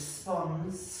body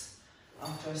responds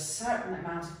after a certain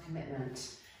amount of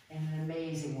commitment in an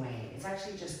amazing way. It's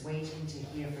actually just waiting to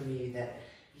hear from you that,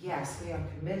 yes, we are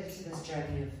committed to this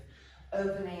journey of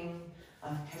opening,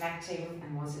 of connecting,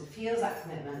 and once it feels that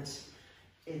commitment,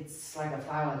 it's like a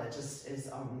flower that just is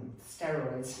on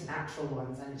steroids, natural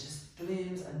ones, and it just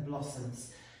blooms and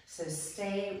blossoms. So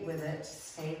stay with it,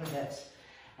 stay with it.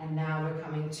 And now we're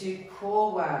coming to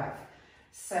core work.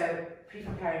 So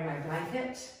pre-preparing my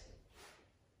blanket.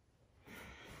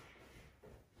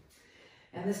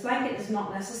 And this blanket is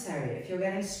not necessary. If you're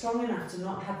getting strong enough to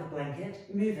not have the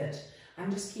blanket, move it. I'm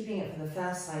just keeping it for the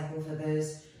first cycle for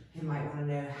those who might want to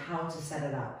know how to set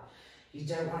it up. You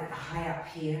don't want it high up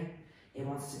here. It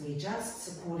wants to be just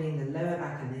supporting the lower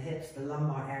back and the hips, the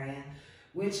lumbar area,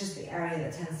 which is the area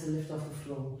that tends to lift off the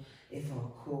floor if our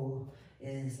core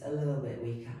is a little bit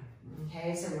weaker.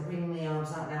 Okay, so we're bringing the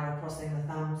arms up now, we're crossing the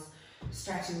thumbs,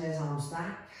 stretching those arms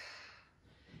back,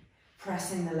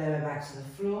 pressing the lower back to the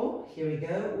floor. Here we go,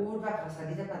 Urdhva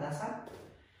Prasarita Padasana,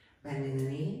 bending the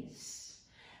knees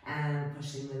and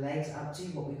pushing the legs up to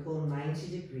what we call 90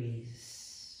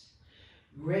 degrees.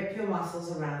 Grip your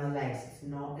muscles around the legs. It's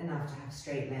not enough to have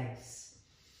straight legs.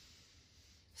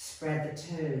 Spread the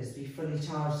toes, be fully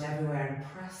charged everywhere, and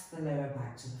press the lower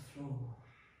back to the floor.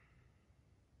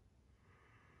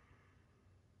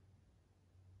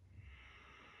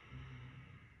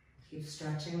 Keep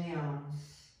stretching the arms.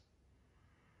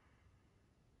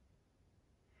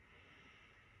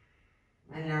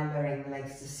 And now lowering the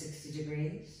legs to 60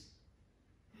 degrees.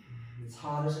 It's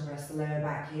harder to press the lower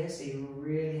back here, so you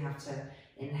really have to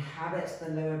inhabit the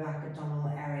lower back abdominal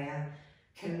area.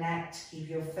 Connect, keep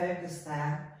your focus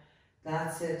there.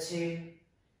 That's it, 2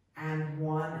 and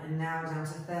 1, and now down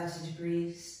to 30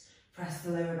 degrees. Press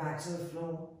the lower back to the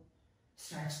floor.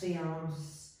 Stretch the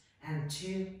arms, and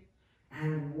 2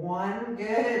 and 1.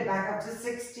 Good, back up to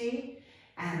 60,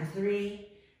 and 3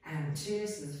 and 2.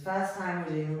 This is the first time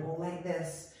we're doing them all like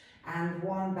this. And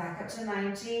 1, back up to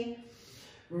 90.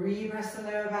 Repress the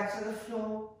lower back to the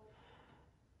floor.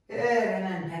 Good, and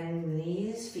then bending the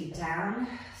knees, feet down.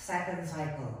 Second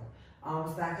cycle.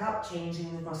 Arms back up,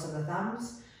 changing the cross of the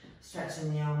thumbs,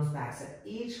 stretching the arms back. So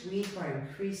each week we're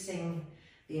increasing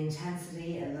the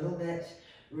intensity a little bit.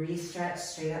 Re-stretch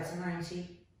straight up to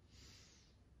 90.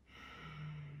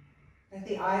 Let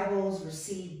the eyeballs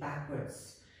recede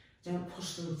backwards. Don't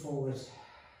push them forward.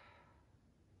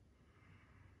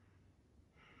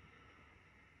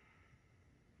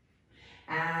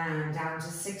 And down to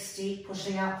 60,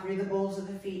 pushing up through the balls of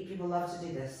the feet. People love to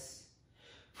do this.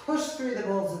 Push through the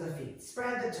balls of the feet.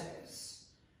 Spread the toes.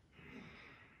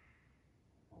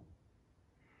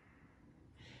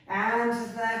 And to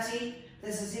 30.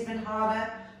 This is even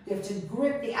harder. You have to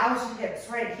grip the outer hips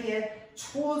right here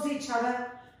towards each other.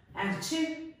 And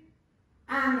 2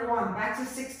 and 1. Back to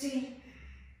 60.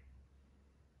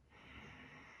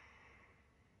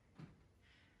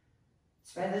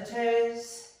 Spread the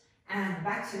toes. And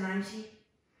back to 90.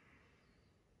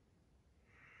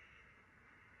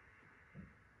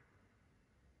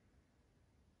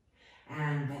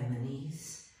 And bend the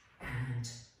knees and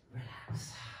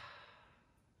relax.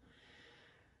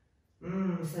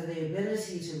 So the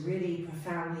ability to really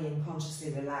profoundly and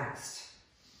consciously relax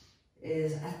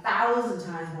is 1,000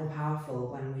 times more powerful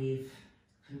when we've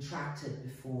contracted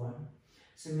before.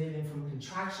 So moving from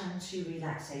contraction to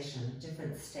relaxation,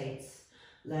 different states,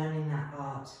 learning that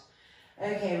art.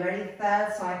 Okay, ready?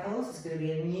 Third cycle. It's going to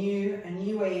be a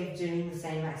new way of doing the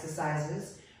same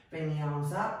exercises. Bring the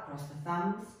arms up, cross the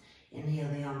thumbs, inhale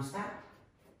the arms back.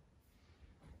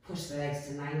 Push the legs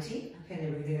to 90. Okay,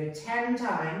 then we're going to go 10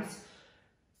 times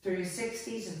through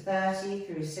 60 to 30,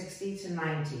 through 60 to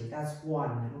 90. That's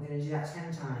 1. We're going to do that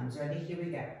 10 times. Ready? Here we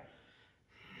go.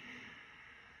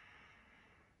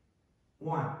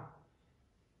 1.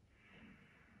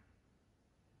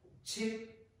 2.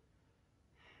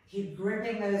 Keep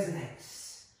gripping those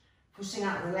legs, pushing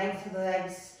out the length of the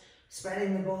legs,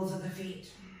 spreading the balls of the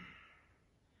feet.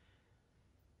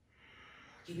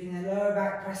 Keeping the lower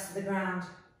back pressed to the ground.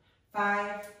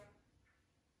 5.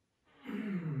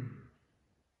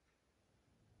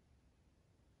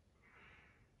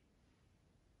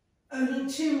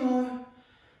 Only 2 more.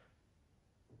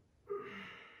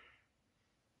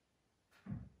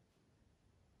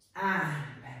 And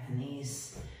bend the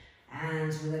knees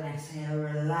and with an exhale,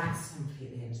 relax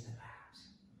completely into the ground.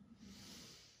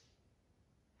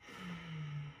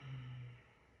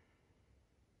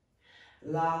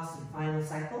 Last and final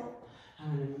cycle.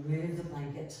 I'm going to move the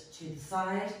blanket to the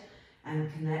side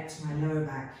and connect my lower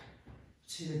back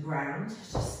to the ground.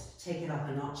 Just take it up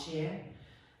a notch here.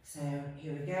 So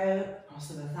here we go. Cross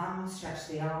the thumbs, stretch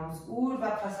the arms.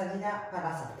 Urdhva Prasarita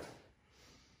Padasana.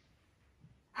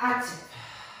 Active.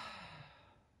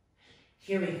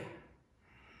 Here we go.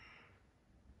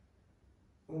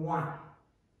 1,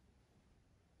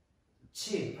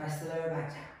 2. Press the lower back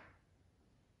down.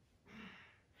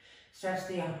 Stretch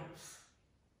the arms.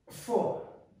 4.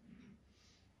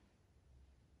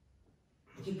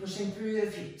 Keep pushing through the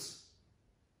feet.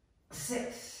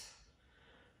 6.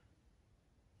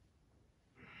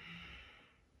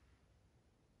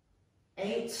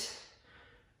 8.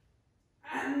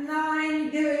 And 9.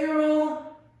 Give it your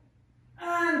all.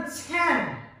 And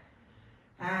 10.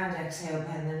 And exhale,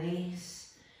 bend the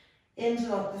knees.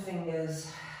 Interlock the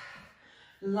fingers.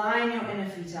 Line your inner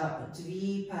feet up.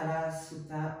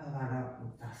 Viparita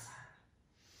Karani Resting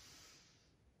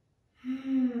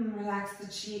Inversion. Relax the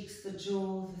cheeks, the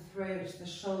jaw, the throat, the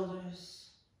shoulders.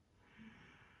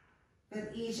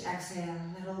 With each exhale,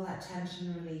 let all that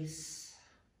tension release.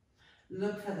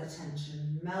 Look for the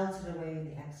tension, melt it away with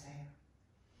the exhale.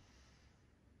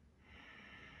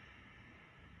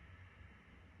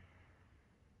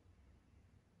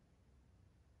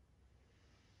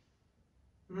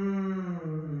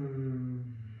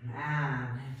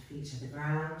 And feet to the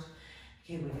ground.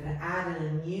 Okay, we're going to add in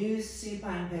a new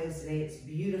supine pose today. It's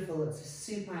beautiful. It's a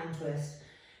supine twist.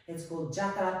 It's called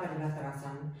Viparita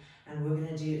Karani, and we're going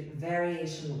to do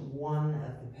variation 1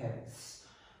 of the pose.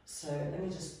 So let me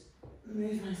just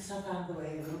move my stuff out of the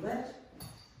way a little bit.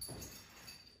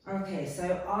 Okay,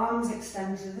 so arms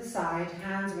extend to the side,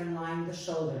 hands are in line with the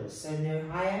shoulders. So no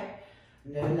higher,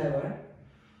 no lower.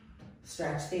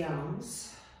 Stretch the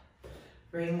arms.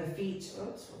 Bring the feet,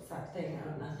 oops, what's that thing?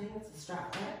 Oh, nothing, it's a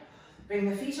strap there. Bring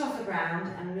the feet off the ground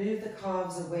and move the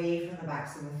calves away from the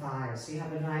backs of the thighs. So you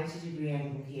have a 90-degree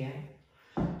angle here.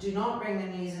 Do not bring the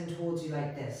knees in towards you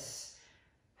like this.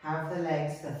 Have the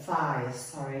legs, the thighs,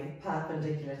 sorry,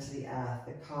 perpendicular to the earth,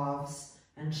 the calves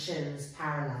and shins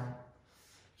parallel.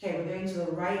 Okay, we're going to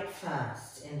the right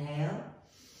first. Inhale.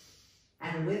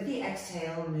 And with the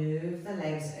exhale, move the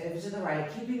legs over to the right,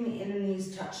 keeping the inner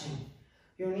knees touching.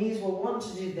 Your knees will want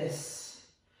to do this.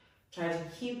 Try to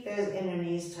keep those inner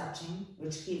knees touching,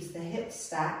 which keeps the hips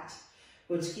stacked,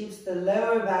 which keeps the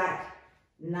lower back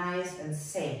nice and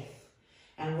safe.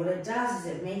 And what it does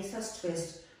is it makes us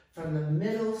twist from the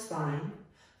middle spine,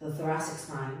 the thoracic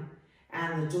spine,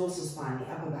 and the dorsal spine, the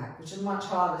upper back, which are much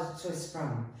harder to twist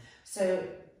from. So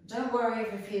don't worry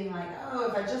if you're feeling like, oh,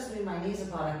 if I just move my knees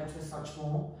apart, I can twist much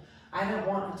more. I don't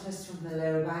want to twist from the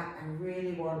lower back. I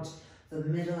really want the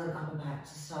middle and upper back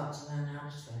to start to learn how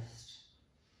to twist.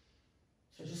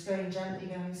 So just going gently,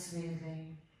 going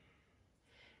smoothly.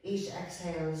 Each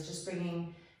exhale is just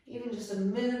bringing even just a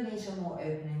millimeter more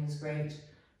opening is great.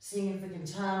 Seeing if we can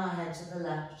turn our head to the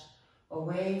left,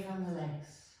 away from the legs.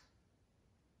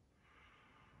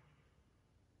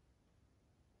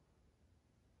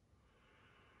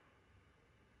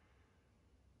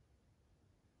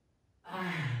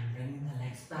 And bringing the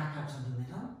legs back up to the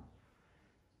middle.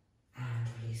 And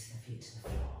release the feet to the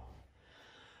floor.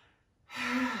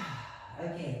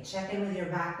 Okay, check in with your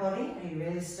back body. Are you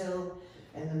really still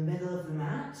in the middle of the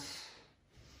mat?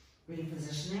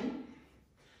 Repositioning.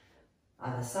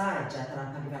 Other side,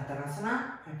 Viparita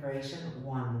Karani, preparation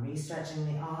 1. Restretching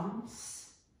the arms.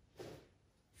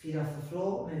 Feet off the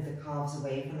floor, move the calves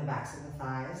away from the backs of the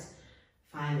thighs.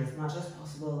 Find as much as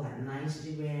possible that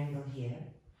 90-degree angle here.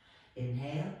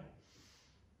 Inhale.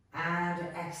 And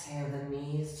exhale the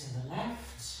knees to the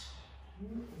left.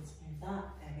 Let's move that,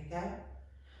 there we go.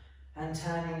 And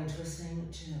turning and twisting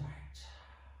to the right.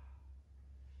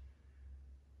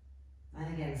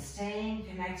 And again, staying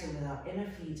connected with our inner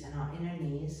feet and our inner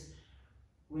knees,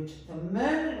 which the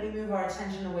moment we move our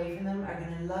attention away from them are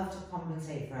going to love to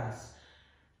compensate for us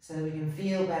so that we can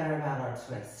feel better about our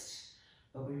twist.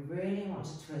 But we really want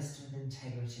to twist with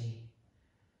integrity.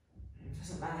 It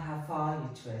doesn't matter how far you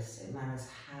twist, it matters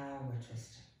how we're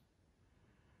twisting.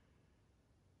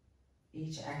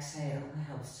 Each exhale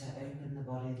helps to open the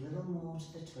body a little more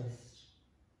to the twist.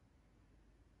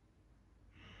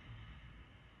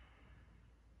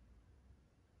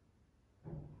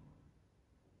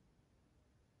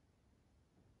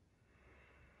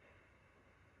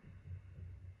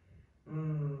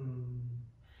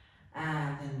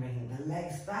 And then bringing the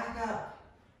legs back up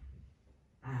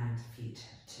and feet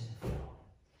to the floor.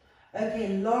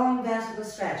 Okay, long vertical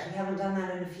stretch. We haven't done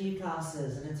that in a few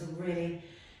classes, and it's a really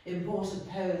important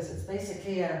pose. It's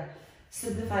basically a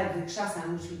simplified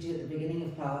Vrikshasana, which we do at the beginning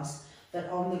of class, but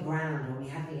on the ground, when we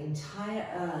have the entire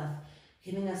earth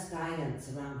giving us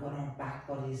guidance around what our back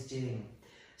body is doing.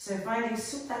 So finding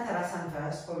Supta Tadasana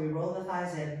first, where we roll the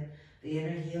thighs in, the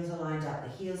inner heels are lined up,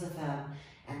 the heels are firm,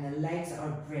 and the legs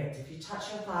are gripped. If you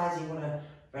touch your thighs, you want to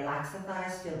relax the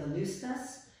thighs, feel the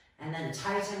looseness, and then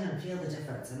tighten and feel the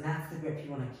difference, and that's the grip you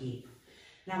want to keep.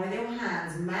 Now with your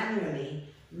hands, manually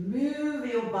move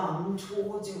your bum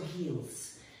towards your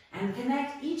heels and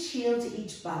connect each heel to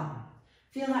each bum.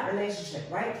 Feel that relationship,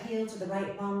 right heel to the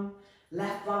right bum,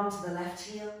 left bum to the left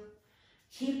heel.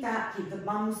 Keep that, keep the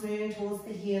bums moving towards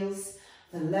the heels,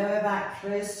 the lower back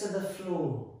close to the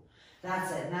floor.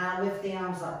 That's it. Now lift the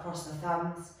arms up, cross the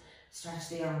thumbs, stretch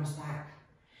the arms back.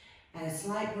 And it's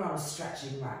like we're on a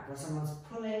stretching rack where someone's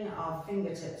pulling our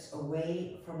fingertips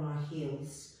away from our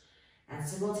heels, and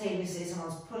simultaneously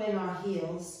someone's pulling our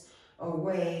heels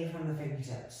away from the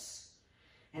fingertips.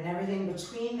 And everything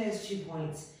between those 2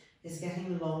 points is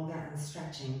getting longer and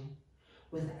stretching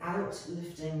without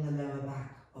lifting the lower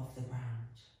back off the ground.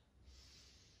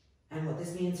 And what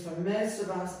this means for most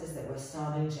of us is that we're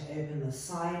starting to open the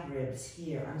side ribs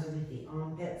here underneath the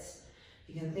armpits.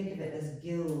 You can think of it as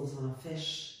gills on a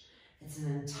fish. It's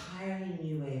an entirely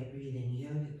new way of breathing.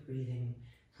 Yogic breathing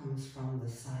comes from the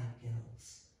side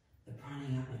gills, the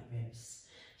pranayamic ribs.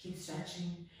 Keep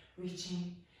stretching,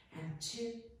 reaching, and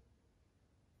 2,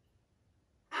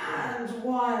 and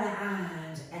 1,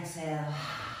 and exhale.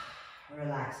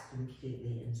 Relax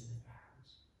completely into the ground.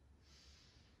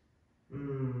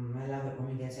 I love it when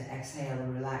we get to exhale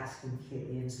and relax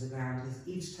completely into the ground, because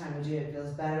each time we do it, it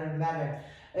feels better and better.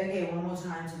 Okay, one more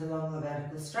time to the longer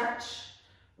vertical stretch.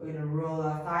 We're going to roll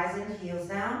our thighs in, heels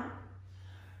down.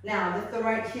 Now lift the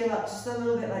right heel up just a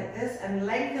little bit like this and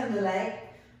lengthen the leg.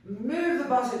 Move the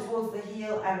buttock towards the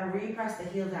heel and repress the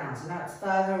heel down. So now it's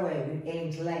further away. We've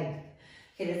gained length.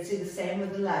 Okay, let's do the same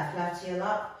with the left. Left heel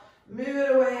up, move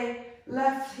it away.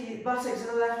 Left heel, buttock to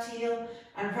the left heel,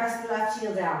 and press the left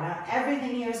heel down. Now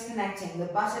everything here is connecting. The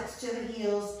buttocks to the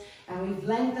heels, and we've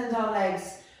lengthened our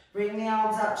legs. Bring the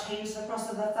arms up, change the cross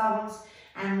of the thumbs,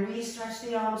 and re-stretch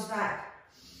the arms back.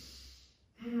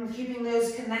 Keeping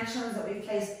those connections that we've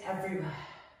placed everywhere.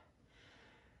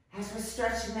 As we're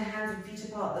stretching the hands and feet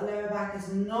apart, the lower back is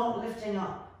not lifting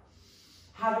up.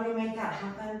 How do we make that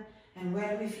happen? And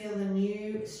where do we feel the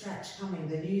new stretch coming,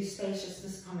 the new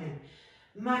spaciousness coming?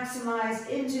 Maximize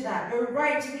into that. Go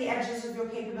right to the edges of your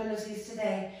capabilities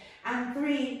today. And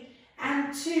 3,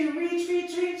 and 2, reach,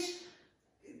 reach, reach.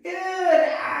 Good,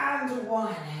 and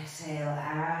 1, exhale,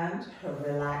 and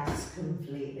relax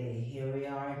completely. Here we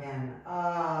are again.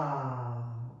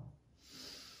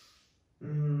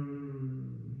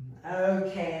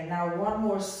 Okay, and now one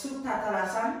more Supta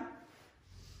Tadasana.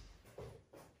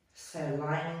 So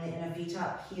lining the inner feet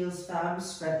up, heels firm,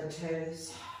 spread the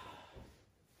toes.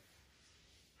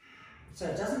 So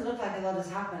it doesn't look like a lot is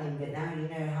happening, but now you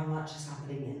know how much is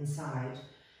happening inside.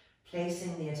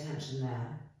 Placing the attention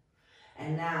there.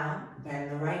 And now,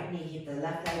 bend the right knee, keep the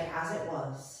left leg as it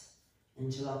was.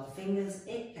 Interlock the fingers,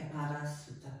 Ekapada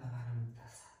Supta Pavana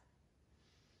Muktasana.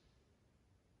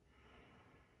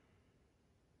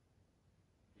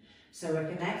 So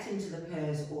we're connecting to the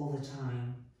pose all the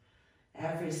time.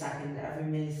 Every second, every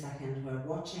millisecond, we're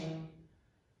watching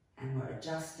and we're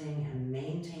adjusting and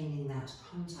maintaining that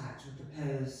contact with the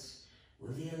pose,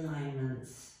 with the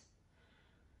alignments,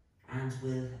 and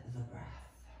with the breath.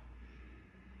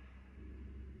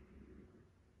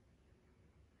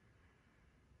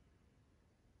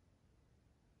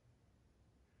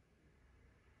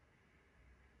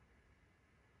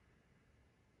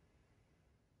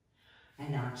 And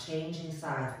now changing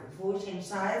sides. Before we change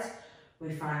sides,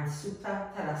 we find Supta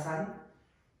Tadasana.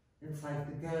 It's like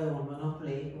the girl on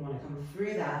Monopoly. We want to come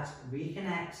through that,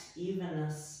 reconnect,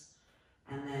 evenness,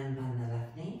 and then bend the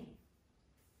left knee.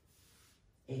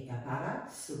 Ekapada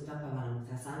Supta Pavana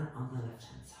Muktasana on the left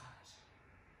hand side.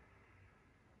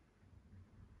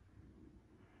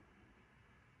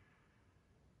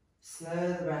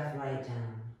 Slow the breath right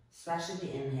down, especially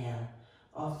the inhale.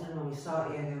 Often when we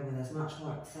start yoga, where there's much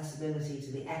more accessibility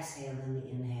to the exhale than the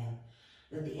inhale,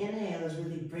 but the inhale is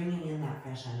really bringing in that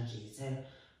fresh energy. So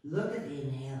look at the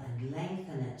inhale and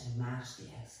lengthen it to match the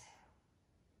exhale.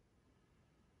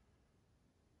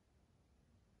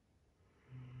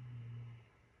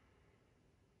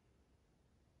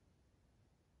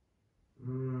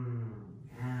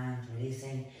 And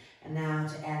releasing. And now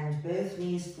to end, both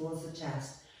knees towards the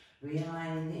chest,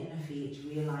 realigning the inner feet,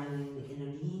 realigning the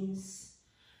inner knees.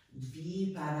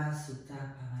 Viparita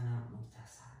Karani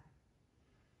Resting.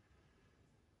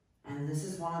 And this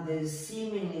is one of those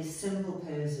seemingly simple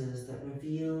poses that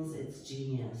reveals its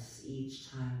genius each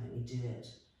time that we do it.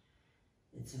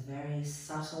 It's a very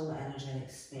subtle, energetic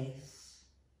space.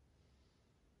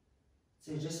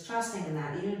 So just trusting in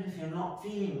that, even if you're not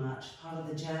feeling much, part of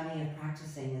the journey of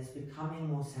practicing is becoming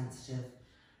more sensitive.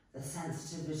 The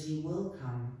sensitivity will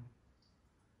come.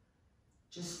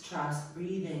 Just trust,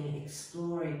 breathing,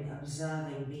 exploring,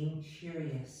 observing, being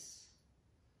curious.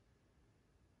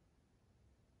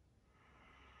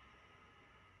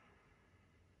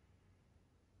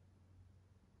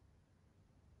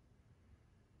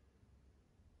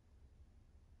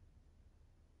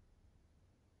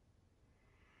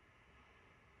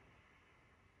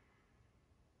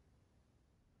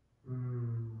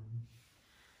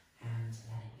 And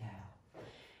letting go.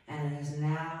 And it has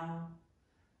now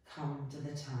come to the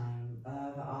time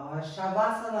of our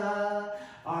Savasana,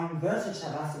 our inverted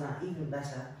Savasana, even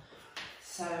better.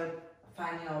 So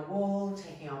finding our wall,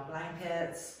 taking our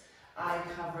blankets, eye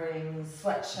covering,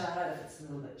 sweatshirt if it's a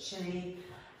little bit chilly,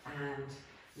 and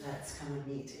let's come and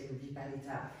meet in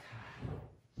Viparita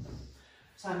Karani.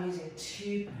 So I'm using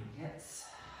 2 blankets.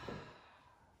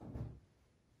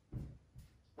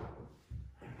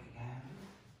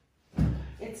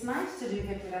 It's nice to do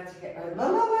Viparita Karani.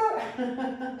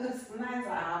 Sometimes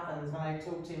that happens when I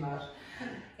talk too much.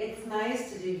 It's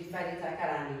nice to do Viparita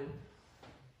Karani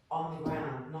on the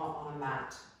ground, not on a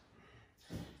mat.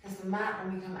 Because the mat,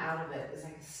 when we come out of it, is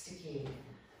like a sticky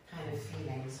kind of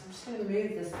feeling. So I'm just going to move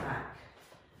this back.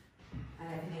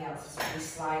 And everything else is pretty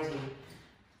slidey.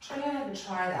 Try to go ahead and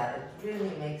try that. It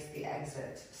really makes the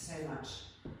exit so much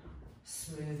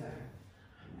smoother.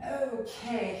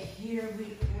 Okay, here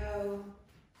we go.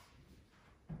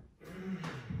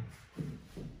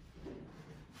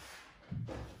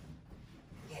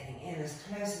 Getting in as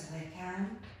close as I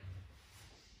can.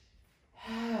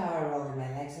 Rolling my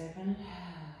legs open.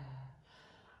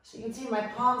 So you can see my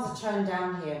palms are turned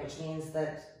down here, which means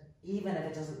that even if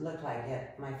it doesn't look like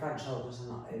it, my front shoulders are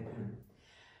not open.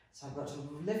 So I've got to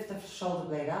lift the shoulder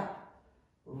blade up,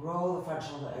 roll the front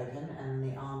shoulder open,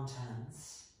 and the arm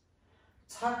turns.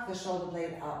 Tuck the shoulder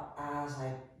blade up as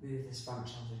I move this front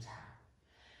shoulder down.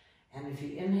 And if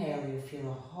you inhale, you'll feel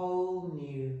a whole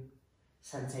new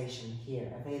sensation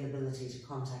here, availability to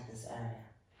contact this area.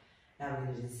 Now we're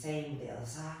going to do the same with the other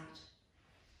side.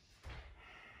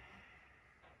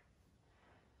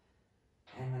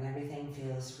 And when everything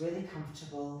feels really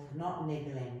comfortable, not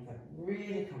niggling, but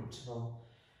really comfortable,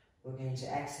 we're going to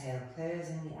exhale,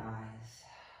 closing the eyes.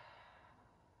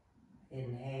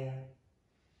 Inhale.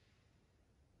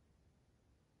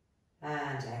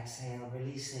 And exhale,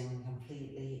 releasing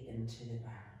completely into the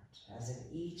ground, as if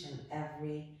each and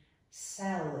every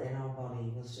cell in our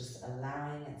body was just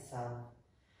allowing itself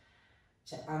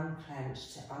to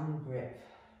unclench, to ungrip,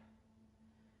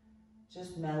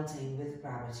 just melting with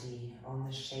gravity on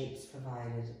the shapes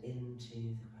provided into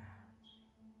the ground.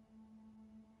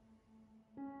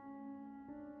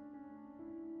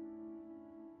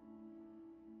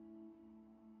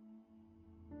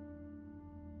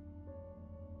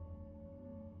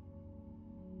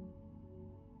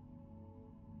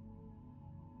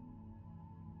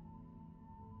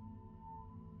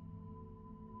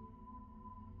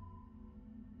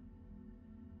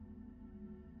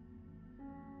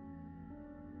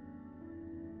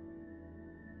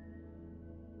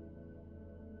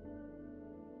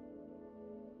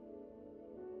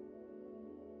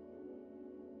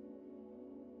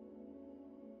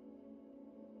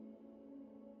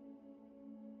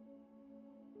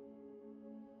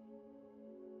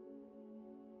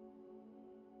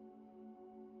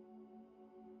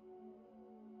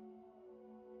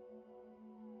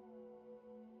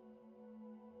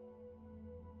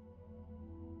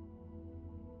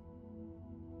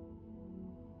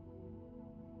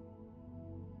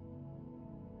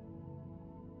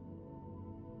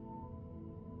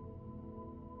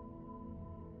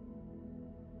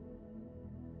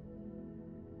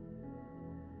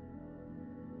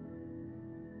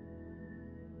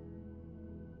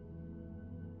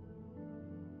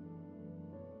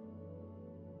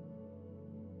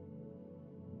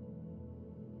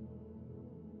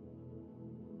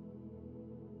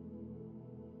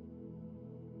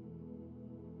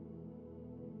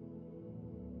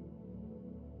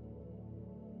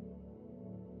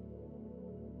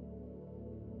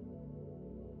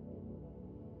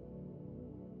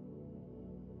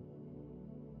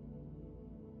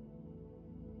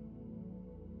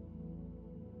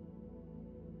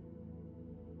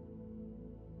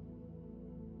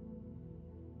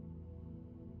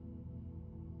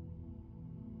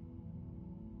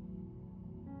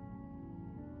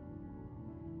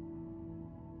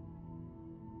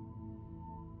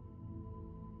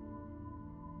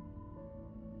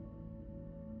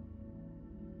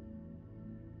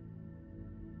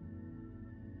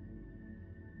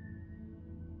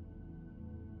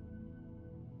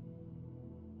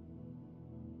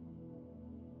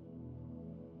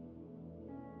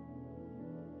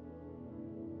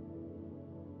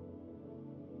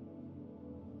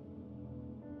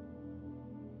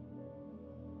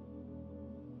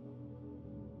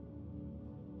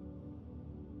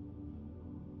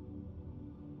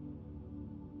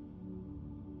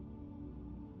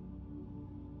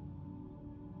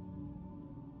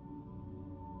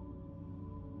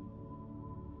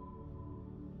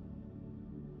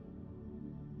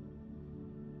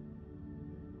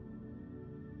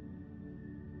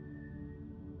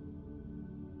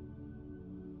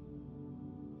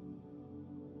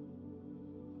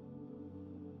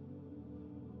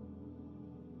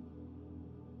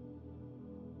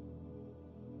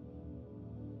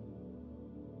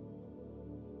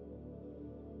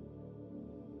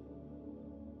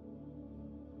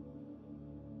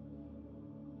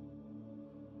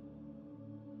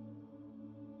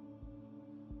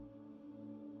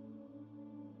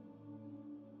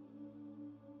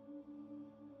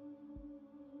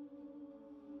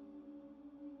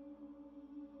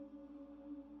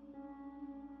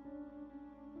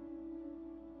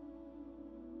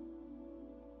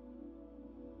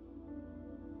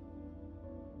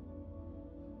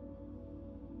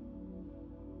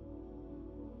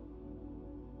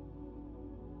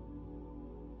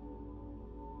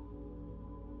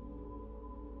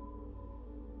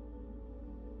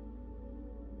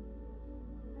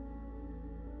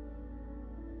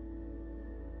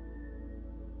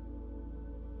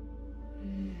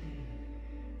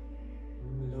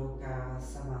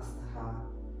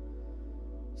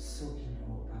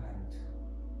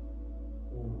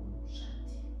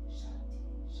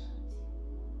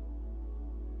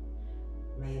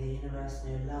 universe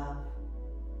know love.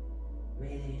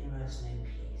 May the universe know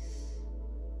peace.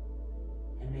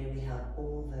 And may we help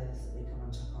all those that we come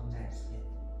into contact with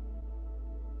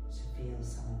to feel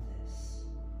some of this.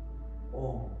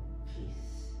 Om, peace,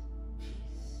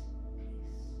 peace,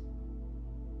 peace.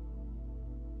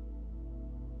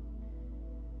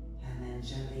 And then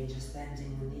gently just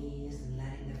bending the knees and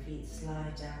letting the feet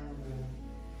slide down the wall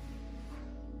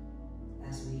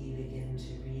as we begin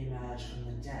to re-emerge from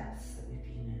the depths that we've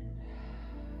been in,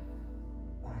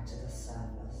 back to the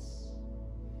surface.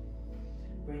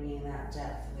 Bringing that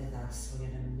depth with us, we're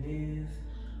going to move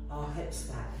our hips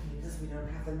back. Because we don't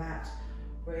have the mat,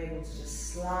 we're able to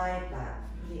just slide back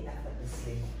pretty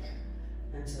effortlessly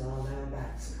until our lower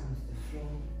backs come to the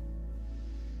floor.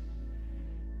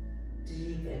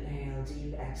 Deep inhale,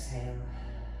 deep exhale,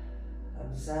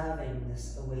 observing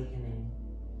this awakening.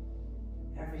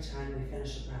 Every time we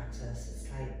finish a practice, it's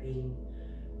like being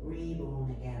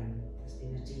reborn again. There's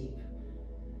been a deep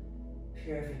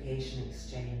purification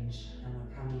exchange, and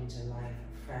we're coming into life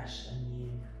fresh and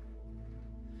new.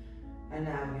 And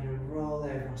now we're going to roll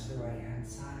over onto the right hand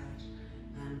side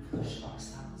and push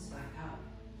ourselves back up.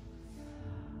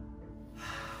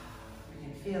 We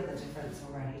can feel the difference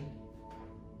already.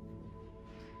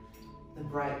 The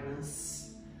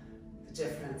brightness, the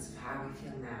difference of how we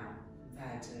feel now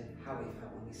compared to how we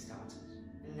felt when we started.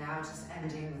 And now just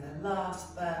ending with a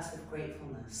last burst of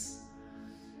gratefulness.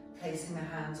 Placing the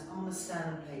hands on the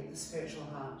sternum plate, the spiritual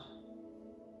heart.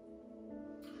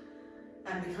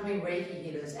 And becoming Reiki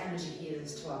healers, energy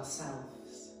healers to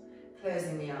ourselves.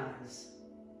 Closing the eyes.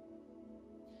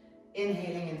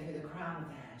 Inhaling in through the crown of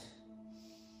the head.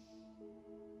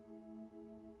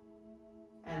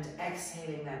 And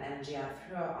exhaling that energy out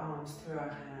through our arms, through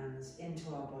our hands, into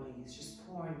our bodies. Just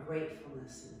pouring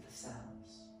gratefulness into the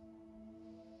cells.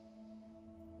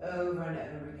 Over and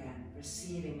over again,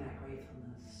 receiving that gratefulness.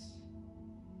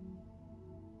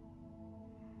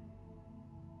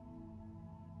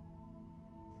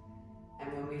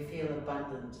 And when we feel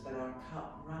abundant, that our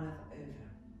cup runneth over,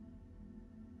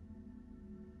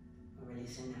 we're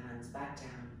releasing the hands back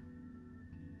down,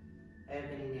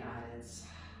 opening the eyelids.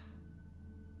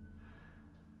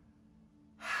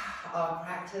 Our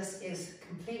practice is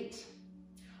complete.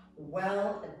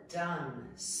 Well done.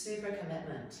 Super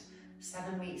commitment.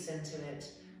 7 weeks into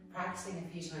it, practicing a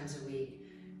few times a week.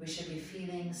 We should be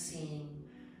feeling, seeing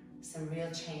some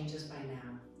real changes by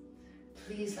now.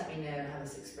 Please let me know how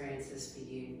this experience is for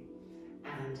you.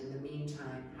 And in the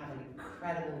meantime, have an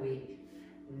incredible week.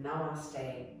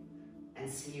 Namaste.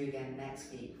 And see you again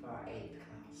next week for our 8th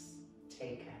class.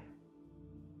 Take care.